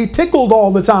want to be tickled all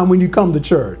the time when you come to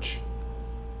church.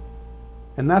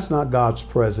 And that's not God's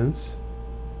presence.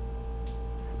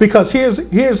 Because here's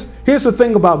the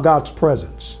thing about God's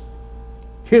presence.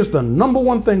 Here's the number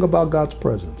one thing about God's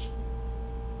presence.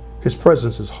 His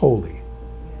presence is holy.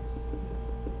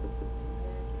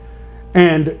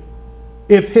 And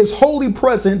if his holy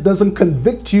presence doesn't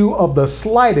convict you of the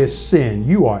slightest sin,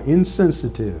 you are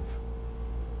insensitive.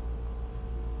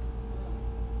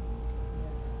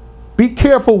 Be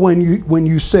careful when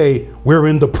you say we're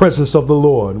in the presence of the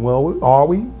Lord. Well, are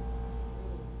we?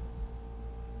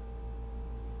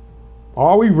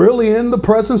 Are we really in the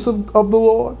presence of the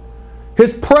Lord?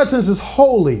 His presence is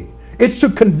holy. It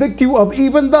should convict you of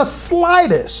even the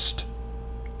slightest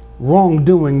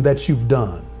wrongdoing that you've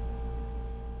done.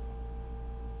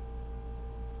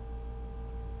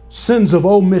 Sins of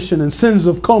omission and sins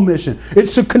of commission. It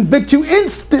should convict you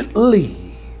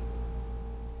instantly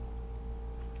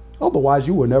Otherwise,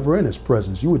 you were never in his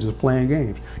presence. You were just playing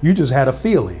games. You just had a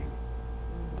feeling.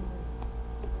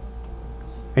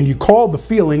 And you called the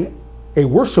feeling a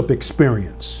worship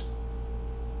experience.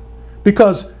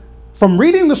 Because from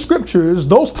reading the scriptures,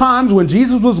 those times when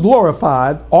Jesus was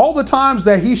glorified, all the times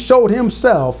that he showed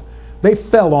himself, they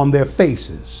fell on their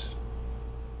faces.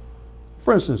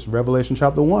 For instance, Revelation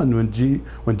chapter 1,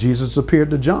 when Jesus appeared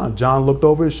to John, John looked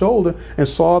over his shoulder and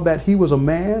saw that he was a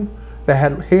man that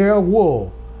had hair of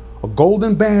wool, a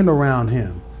golden band around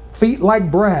him, feet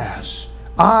like brass,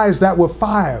 eyes that were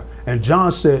fire. And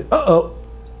John said, uh-oh.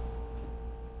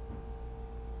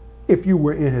 If you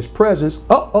were in his presence,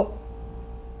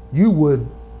 you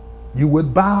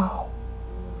would bow.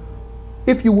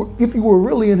 If you were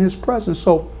really in his presence.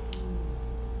 So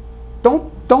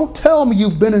don't tell me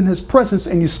you've been in his presence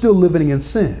and you're still living in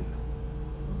sin.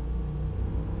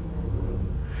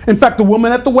 In fact, the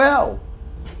woman at the well,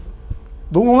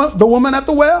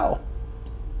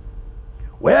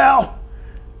 well,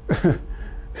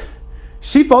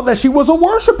 she thought that she was a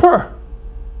worshiper.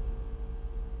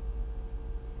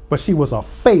 But she was a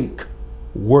fake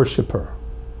worshiper.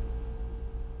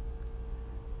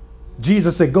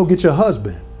 Jesus said, go get your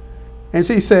husband. And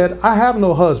she said, I have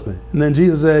no husband. And then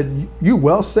Jesus said, you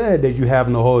well said that you have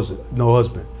no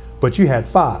husband, but you had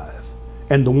 5.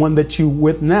 And the one that you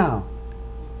with now.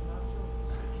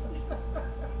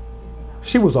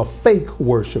 She was a fake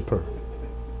worshiper.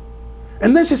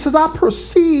 And then she says, I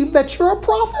perceive that you're a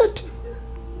prophet.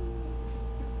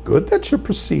 Good that you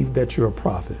perceive that you're a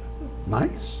prophet.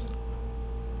 Nice.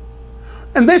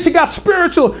 And then she got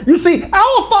spiritual. You see,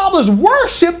 our fathers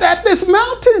worshipped at this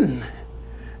mountain.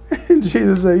 And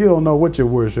Jesus said, you don't know what you're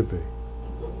worshiping.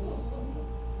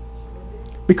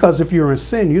 Because if you're in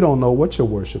sin, you don't know what you're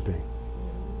worshiping.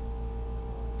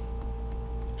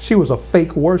 She was a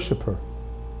fake worshiper.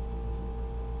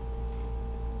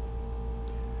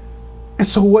 And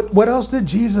so what else did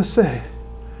Jesus say?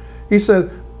 He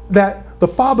said that the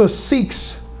Father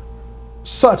seeks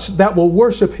such that will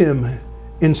worship him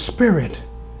in spirit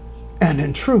and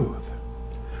in truth.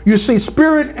 You see,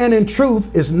 spirit and in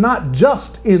truth is not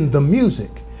just in the music.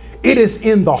 It is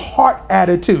in the heart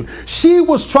attitude. She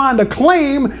was trying to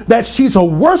claim that she's a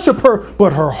worshiper,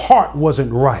 but her heart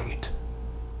wasn't right.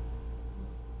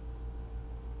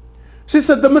 She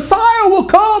said, the Messiah will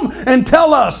come and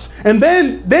tell us. And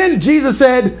then Jesus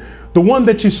said, the one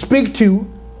that you speak to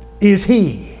is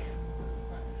he.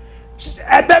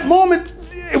 At that moment,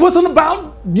 it wasn't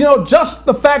about, just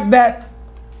the fact that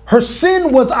her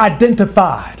sin was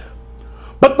identified,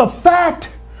 but the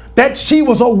fact that she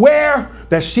was aware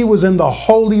that she was in the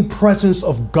holy presence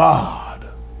of God.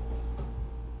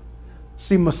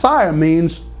 See, Messiah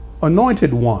means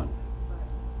anointed one.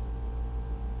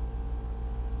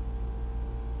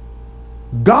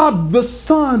 God the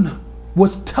Son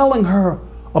was telling her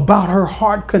about her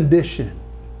heart condition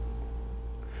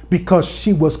because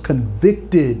she was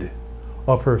convicted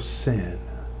of her sin.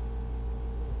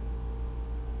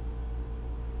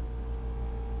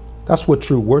 That's what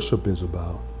true worship is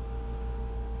about.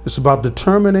 It's about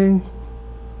determining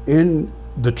in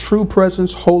the true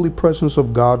presence, holy presence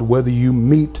of God, whether you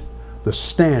meet the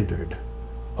standard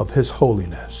of his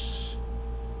holiness.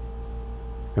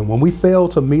 And when we fail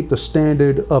to meet the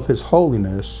standard of his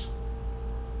holiness,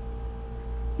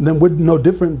 then we're no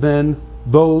different than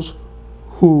those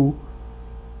who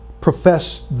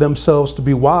professed themselves to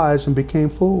be wise and became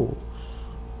fools.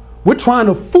 We're trying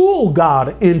to fool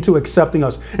God into accepting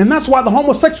us. And that's why the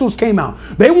homosexuals came out.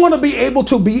 They want to be able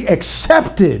to be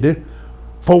accepted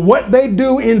for what they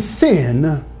do in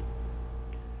sin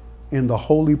in the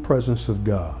holy presence of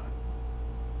God.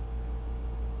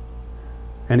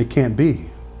 And it can't be.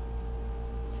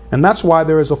 And that's why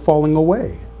there is a falling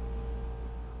away.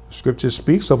 Scripture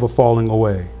speaks of a falling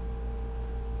away.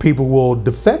 People will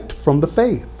defect from the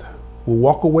faith, will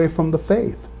walk away from the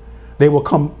faith. They will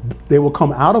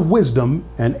come out of wisdom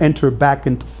and enter back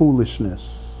into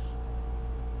foolishness.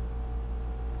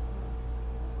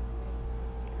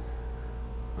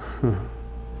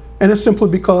 And it's simply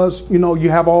because,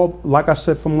 you have all, like I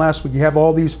said from last week, you have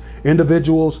all these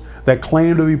individuals that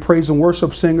claim to be praise and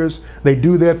worship singers. They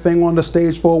do their thing on the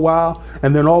stage for a while,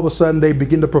 and then all of a sudden they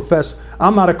begin to profess,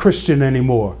 I'm not a Christian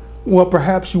anymore. Well,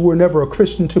 perhaps you were never a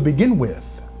Christian to begin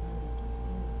with.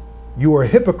 You were a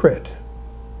hypocrite.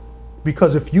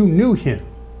 Because if you knew him,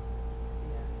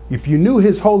 if you knew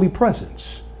his holy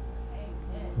presence,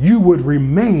 you would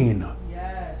remain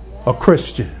a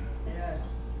Christian.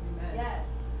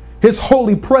 His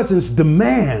holy presence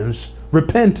demands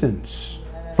repentance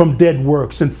from dead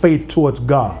works and faith towards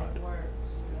God.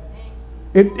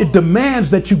 It demands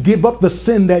that you give up the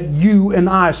sin that you and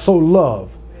I so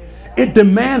love. It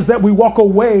demands that we walk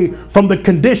away from the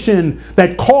condition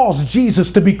that caused Jesus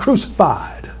to be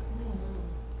crucified.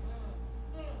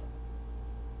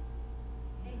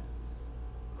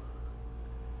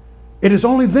 It is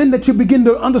only then that you begin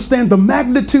to understand the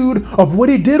magnitude of what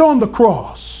he did on the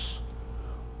cross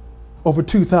over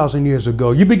 2,000 years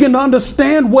ago. You begin to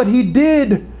understand what he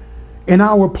did in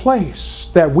our place,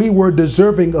 that we were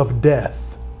deserving of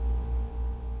death.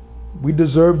 We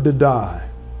deserved to die.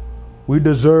 We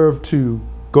deserved to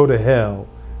go to hell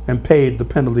and paid the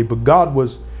penalty. But God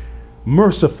was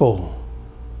merciful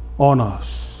on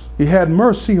us. He had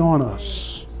mercy on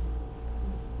us.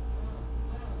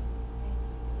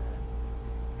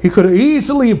 He could have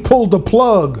easily pulled the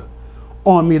plug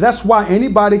on me. That's why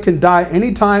anybody can die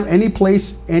anytime, any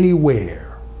place,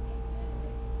 anywhere.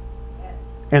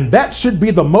 And that should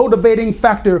be the motivating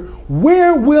factor.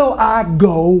 Where will I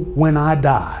go when I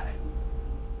die?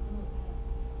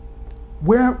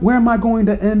 Where am I going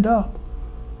to end up?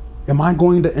 Am I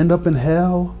going to end up in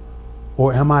hell,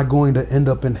 or am I going to end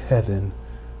up in heaven?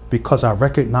 Because I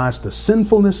recognize the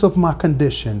sinfulness of my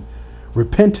condition,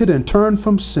 repented and turned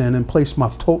from sin, and placed my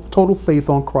total faith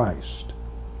on Christ.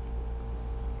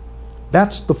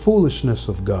 That's the foolishness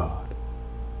of God.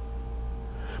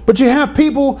 But you have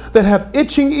people that have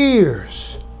itching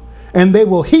ears, and they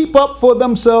will heap up for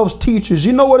themselves teachers.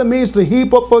 You know what it means to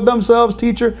heap up for themselves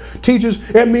teachers?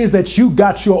 It means that you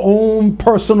got your own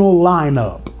personal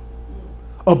lineup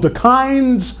of the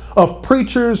kinds of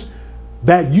preachers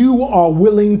that you are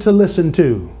willing to listen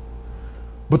to.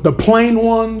 But the plain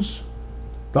ones,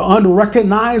 the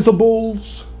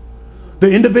unrecognizables,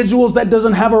 the individuals that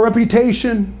doesn't have a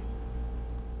reputation,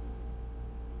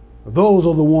 those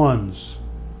are the ones,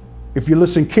 if you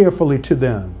listen carefully to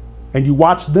them and you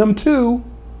watch them too,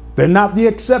 they're not the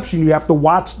exception. You have to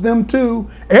watch them too.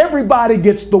 Everybody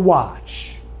gets to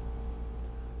watch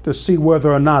to see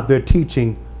whether or not they're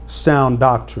teaching sound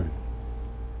doctrine.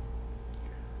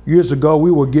 Years ago, we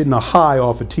were getting a high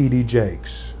off of T.D.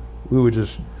 Jakes. We were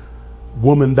just,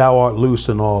 woman, thou art loose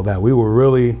and all that. We were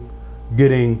really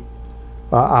getting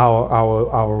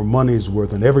our money's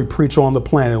worth. And every preacher on the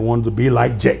planet wanted to be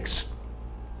like Jakes.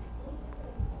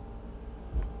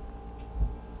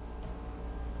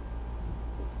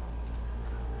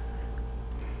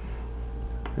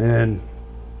 And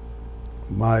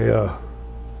my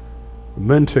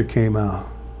mentor came out,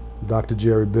 Dr.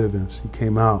 Jerry Bivens. He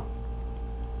came out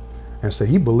and said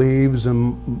he believes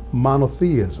in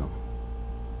monotheism.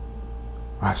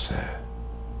 I said,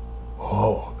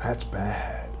 oh, that's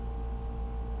bad.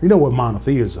 You know what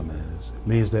monotheism is? It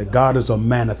means that God is a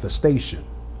manifestation.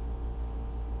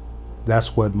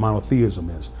 That's what monotheism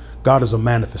is. God is a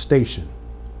manifestation.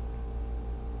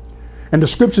 And the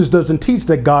scriptures doesn't teach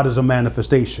that God is a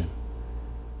manifestation.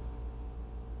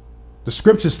 The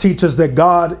scriptures teach us that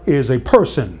God is a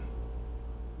person.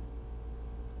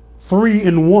 3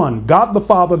 in 1. God the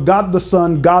Father, God the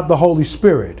Son, God the Holy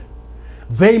Spirit.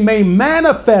 They may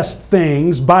manifest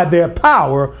things by their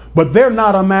power, but they're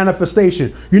not a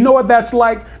manifestation. You know what that's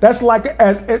like? That's like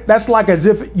as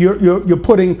if you're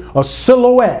putting a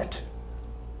silhouette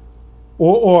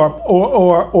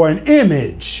or an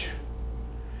image,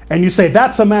 and you say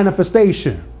that's a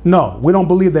manifestation. No, we don't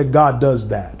believe that God does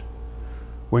that.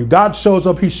 When God shows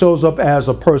up, he shows up as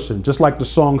a person, just like the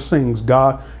song sings,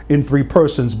 God in 3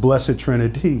 persons, blessed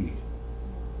Trinity.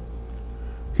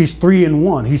 He's 3 in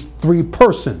 1. He's 3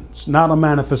 persons, not a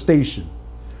manifestation.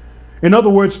 In other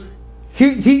words,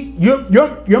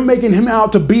 you're making him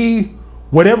out to be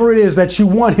whatever it is that you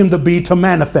want him to be to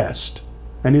manifest.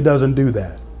 And he doesn't do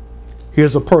that.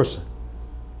 Here's a person.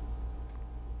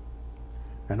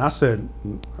 And I said,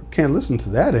 I can't listen to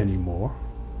that anymore.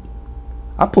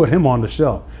 I put him on the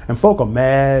shelf. And folk are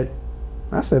mad.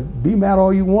 I said, be mad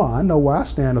all you want. I know where I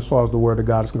stand as far as the word of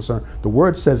God is concerned. The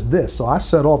word says this. So I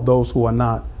set off those who are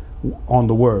not on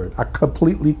the word. I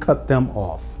completely cut them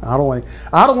off. I don't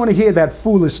want to hear that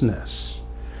foolishness.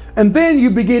 And then you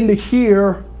begin to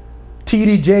hear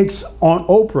T.D. Jakes on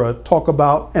Oprah talk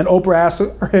about, and Oprah asked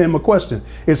him a question.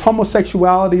 Is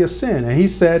homosexuality a sin? And he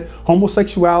said,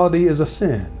 homosexuality is a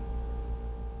sin.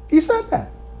 He said that.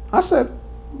 I said,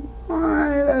 all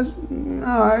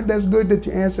right, that's good that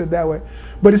you answered that way.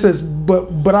 But he says,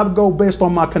 but I go based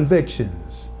on my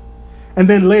convictions. And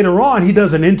then later on, he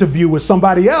does an interview with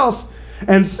somebody else,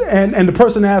 and the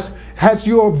person asks, has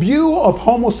your view of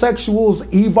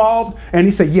homosexuals evolved? And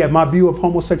he said, yeah, my view of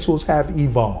homosexuals have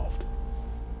evolved.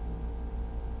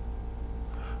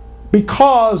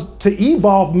 Because to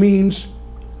evolve means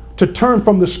to turn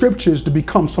from the scriptures to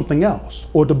become something else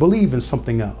or to believe in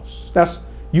something else. That's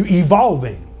you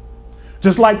evolving.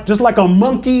 Just like a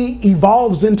monkey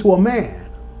evolves into a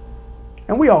man.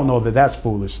 And we all know that that's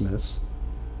foolishness.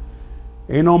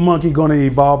 Ain't no monkey going to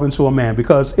evolve into a man,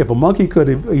 because if a monkey could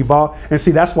evolve, and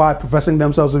see, that's why professing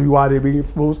themselves to be why they be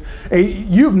fools.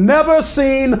 You've never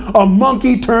seen a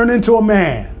monkey turn into a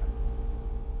man.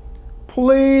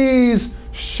 Please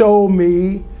show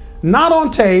me, not on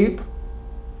tape.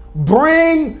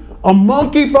 Bring a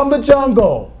monkey from the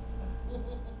jungle.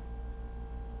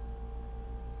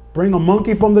 Bring a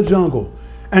monkey from the jungle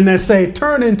and then say,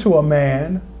 turn into a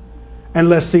man, and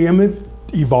let's see him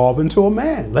evolve into a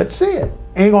man. Let's see it.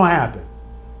 Ain't gonna happen.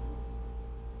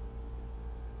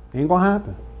 Ain't gonna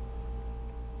happen.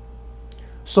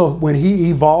 So when he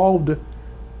evolved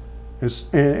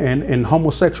in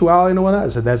homosexuality and whatnot, I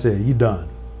said, that's it. He's done.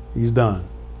 He's done.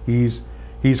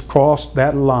 He's crossed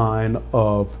that line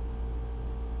of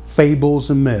fables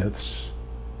and myths.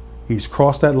 He's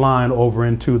crossed that line over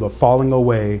into the falling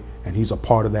away, and he's a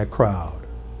part of that crowd.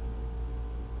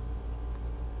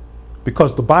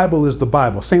 Because the Bible is the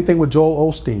Bible. Same thing with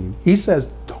Joel Osteen. He says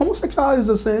homosexuality is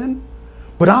a sin,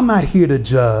 but I'm not here to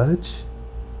judge.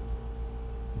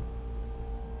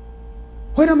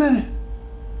 Wait a minute.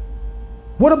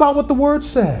 What about what the word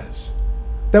says?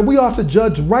 That we ought to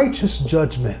judge righteous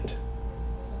judgment.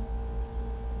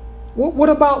 What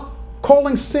about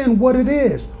calling sin what it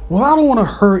is? Well, I don't want to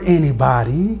hurt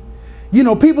anybody. You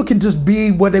know, people can just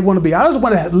be what they want to be. I just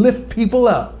want to lift people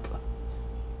up.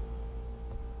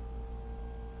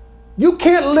 You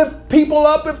can't lift people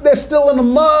up if they're still in the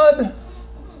mud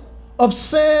of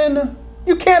sin.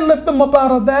 You can't lift them up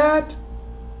out of that.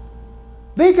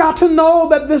 They got to know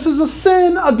that this is a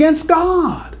sin against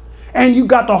God. And you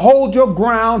got to hold your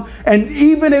ground, and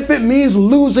even if it means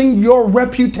losing your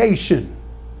reputation.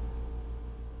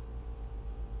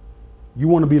 You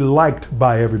want to be liked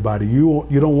by everybody. You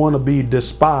don't want to be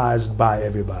despised by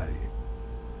everybody.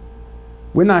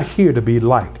 We're not here to be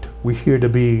liked. We're here to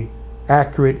be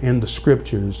accurate in the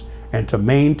scriptures and to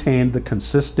maintain the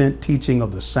consistent teaching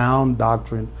of the sound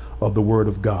doctrine of the Word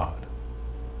of God.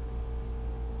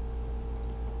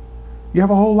 You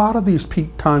have a whole lot of these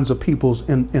kinds of peoples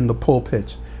in the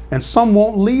pulpits, and some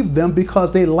won't leave them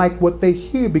because they like what they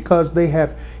hear, because they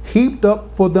have heaped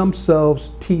up for themselves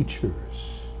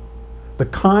teachers, the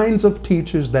kinds of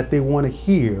teachers that they want to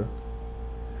hear,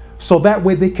 so that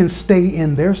way they can stay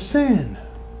in their sin.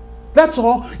 That's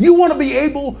all. You want to be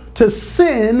able to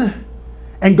sin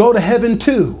and go to heaven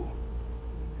too.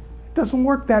 It doesn't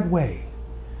work that way.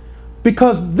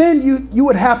 Because then you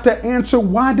would have to answer,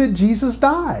 why did Jesus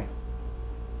die?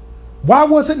 Why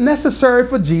was it necessary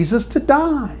for Jesus to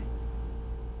die?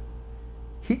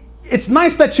 It's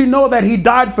nice that you know that he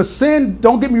died for sin.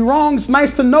 Don't get me wrong. It's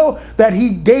nice to know that he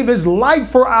gave his life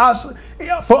for us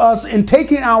in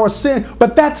taking our sin.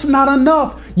 But that's not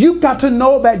enough. You've got to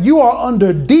know that you are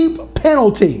under deep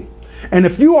penalty. And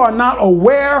if you are not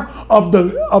aware of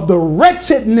the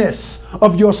wretchedness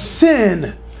of your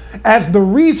sin as the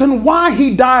reason why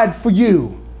he died for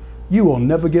you, you will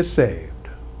never get saved.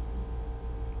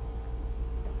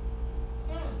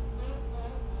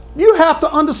 You have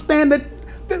to understand that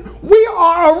we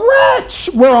are a wretch.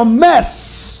 We're a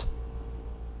mess.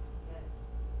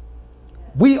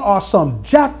 We are some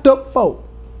jacked up folk.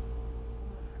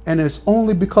 And it's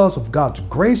only because of God's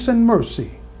grace and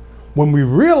mercy, when we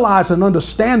realize and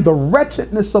understand the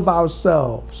wretchedness of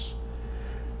ourselves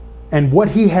and what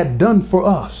he had done for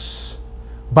us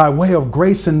by way of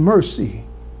grace and mercy,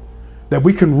 that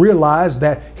we can realize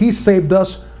that he saved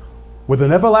us with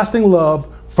an everlasting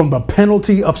love from the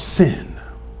penalty of sin.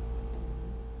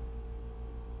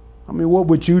 I mean, what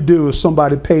would you do if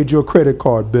somebody paid your credit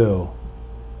card bill?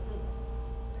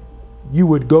 You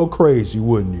would go crazy,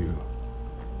 wouldn't you?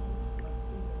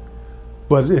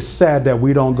 But it's sad that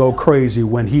we don't go crazy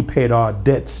when he paid our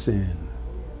debt sin.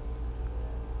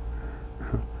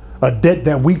 A debt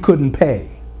that we couldn't pay.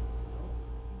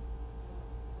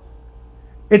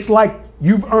 It's like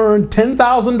you've earned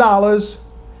 $10,000,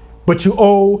 but you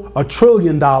owe $1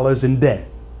 trillion in debt.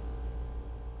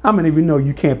 How many of you know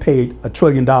you can't pay $1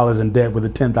 trillion in debt with a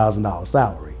 $10,000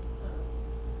 salary?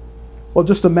 Well,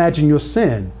 just imagine your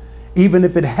sin. Even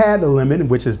if it had a limit,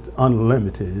 which is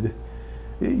unlimited,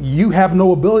 you have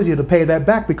no ability to pay that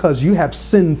back because you have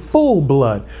sinful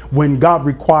blood when God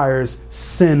requires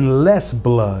sinless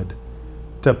blood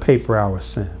to pay for our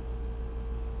sin.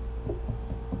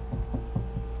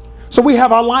 So we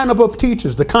have our lineup of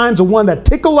teachers, the kinds of one that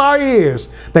tickle our ears,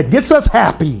 that gets us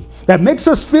happy, that makes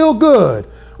us feel good.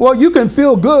 Well, you can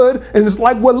feel good. And it's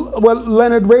like what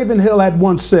Leonard Ravenhill had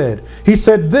once said. He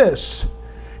said this.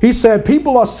 He said,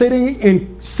 people are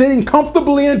sitting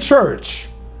comfortably in church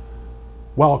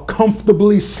while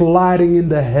comfortably sliding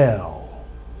into hell.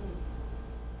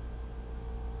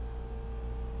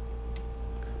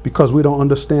 Because we don't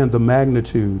understand the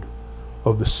magnitude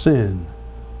of the sin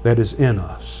that is in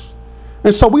us.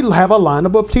 And so we have a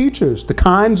lineup of teachers, the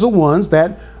kinds of ones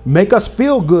that make us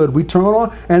feel good. We turn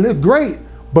on and they're great.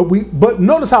 But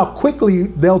notice how quickly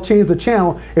they'll change the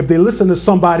channel if they listen to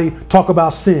somebody talk about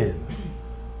sin.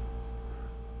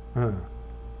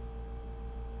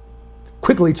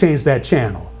 Quickly change that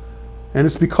channel. And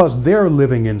it's because they're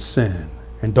living in sin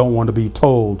and don't want to be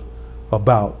told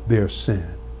about their sin.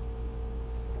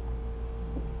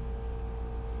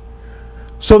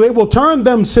 So they will turn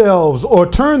themselves or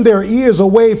turn their ears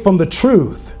away from the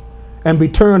truth and be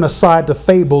turned aside to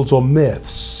fables or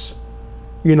myths.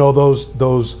 You know,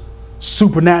 those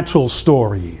supernatural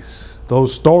stories,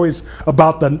 those stories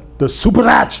about the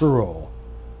supernatural.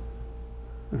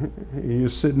 And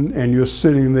you're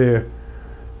sitting there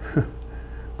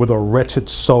with a wretched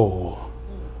soul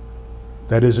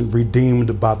that isn't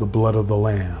redeemed by the blood of the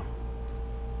Lamb.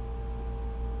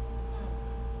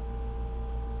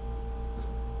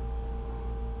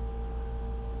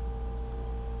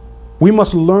 We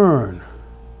must learn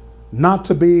not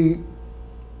to be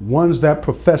ones that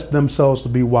profess themselves to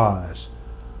be wise,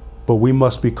 but we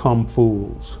must become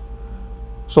fools.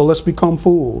 So let's become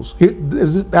fools.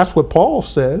 That's what Paul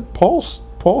said. Paul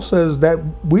says that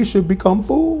we should become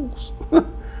fools.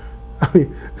 I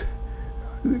mean,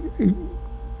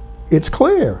 it's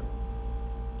clear.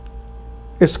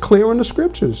 It's clear in the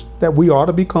scriptures that we ought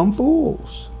to become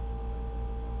fools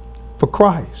for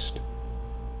Christ.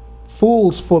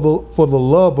 Fools for the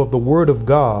love of the Word of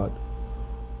God.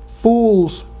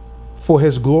 Fools for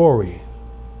His glory.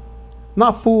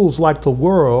 Not fools like the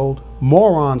world,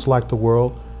 morons like the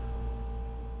world,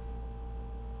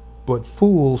 but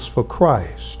fools for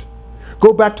Christ.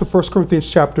 Go back to 1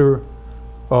 Corinthians chapter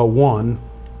 1,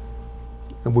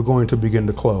 and we're going to begin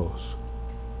to close.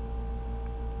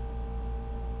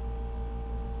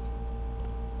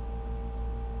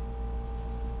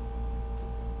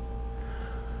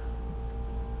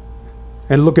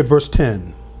 And look at verse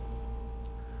 10.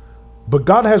 But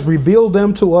God has revealed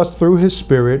them to us through His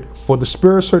Spirit, for the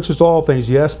Spirit searches all things,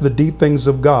 yes, the deep things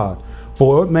of God.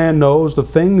 For what man knows the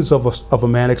things of a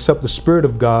man except the Spirit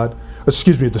of God, the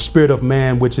Spirit of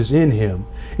man which is in him.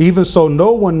 Even so,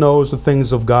 no one knows the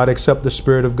things of God except the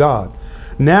Spirit of God.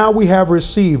 Now we have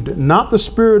received not the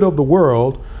spirit of the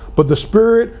world, but the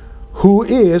Spirit who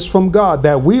is from God,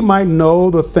 that we might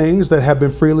know the things that have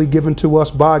been freely given to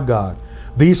us by God.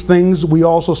 These things we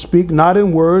also speak, not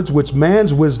in words which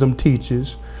man's wisdom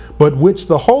teaches, but which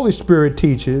the Holy Spirit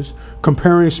teaches,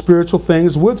 comparing spiritual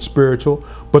things with spiritual.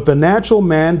 But the natural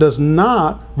man does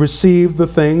not receive the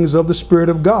things of the Spirit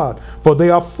of God, for they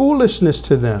are foolishness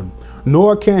to them,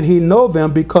 nor can he know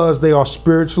them because they are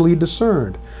spiritually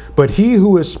discerned. But he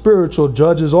who is spiritual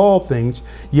judges all things,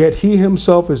 yet he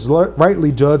himself is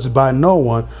rightly judged by no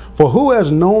one. For who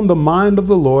has known the mind of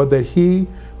the Lord that he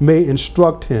may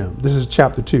instruct him? This is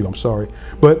chapter 2, I'm sorry.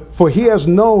 But for he has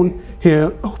known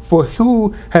him, for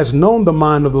who has known the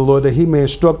mind of the Lord that he may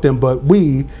instruct him? But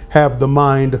we have the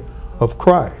mind of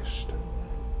Christ.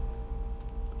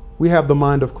 We have the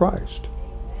mind of Christ.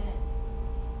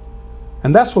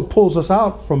 And that's what pulls us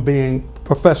out from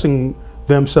professing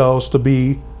themselves to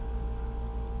be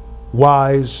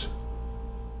wise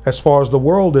as far as the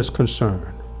world is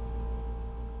concerned.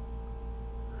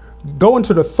 Go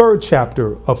into the 3rd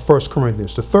chapter of 1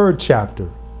 Corinthians, the 3rd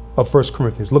chapter of 1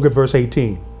 Corinthians. Look at verse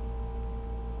 18.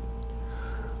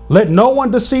 Let no one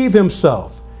deceive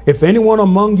himself. If anyone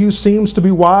among you seems to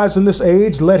be wise in this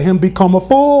age, let him become a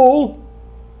fool,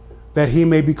 that he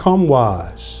may become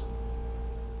wise.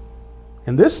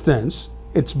 In this sense,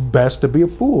 it's best to be a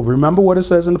fool. Remember what it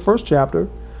says in the 1st chapter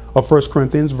of 1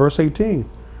 Corinthians, verse 18. It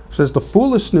says, the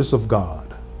foolishness of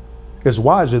God is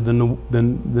wiser than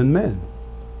men.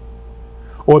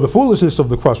 Or the foolishness of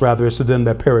the cross, rather, is to them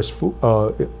that perish,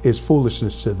 is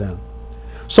foolishness to them.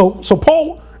 So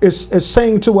Paul is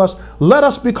saying to us, let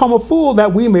us become a fool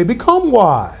that we may become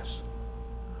wise.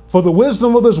 For the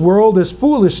wisdom of this world is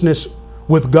foolishness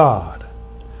with God.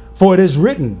 For it is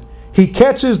written, He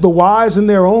catches the wise in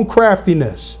their own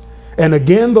craftiness. And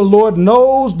again, the Lord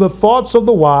knows the thoughts of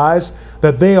the wise,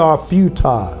 that they are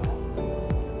futile.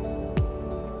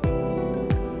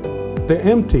 They're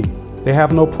empty. They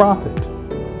have no profit.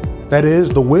 That is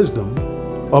the wisdom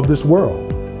of this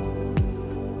world.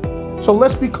 So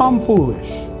let's become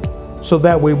foolish, so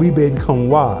that way we may become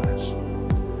wise.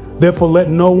 Therefore, let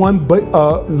no one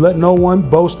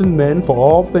boast in men, for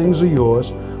all things are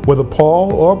yours, whether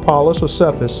Paul or Apollos or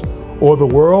Cephas, or the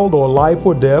world or life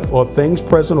or death, or things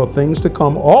present or things to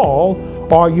come, all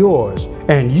are yours,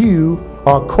 and you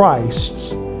are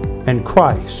Christ's, and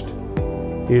Christ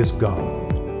is God.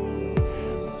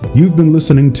 You've been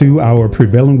listening to our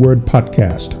Prevailing Word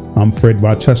podcast. I'm Fred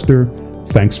Rochester.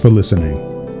 Thanks for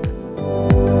listening.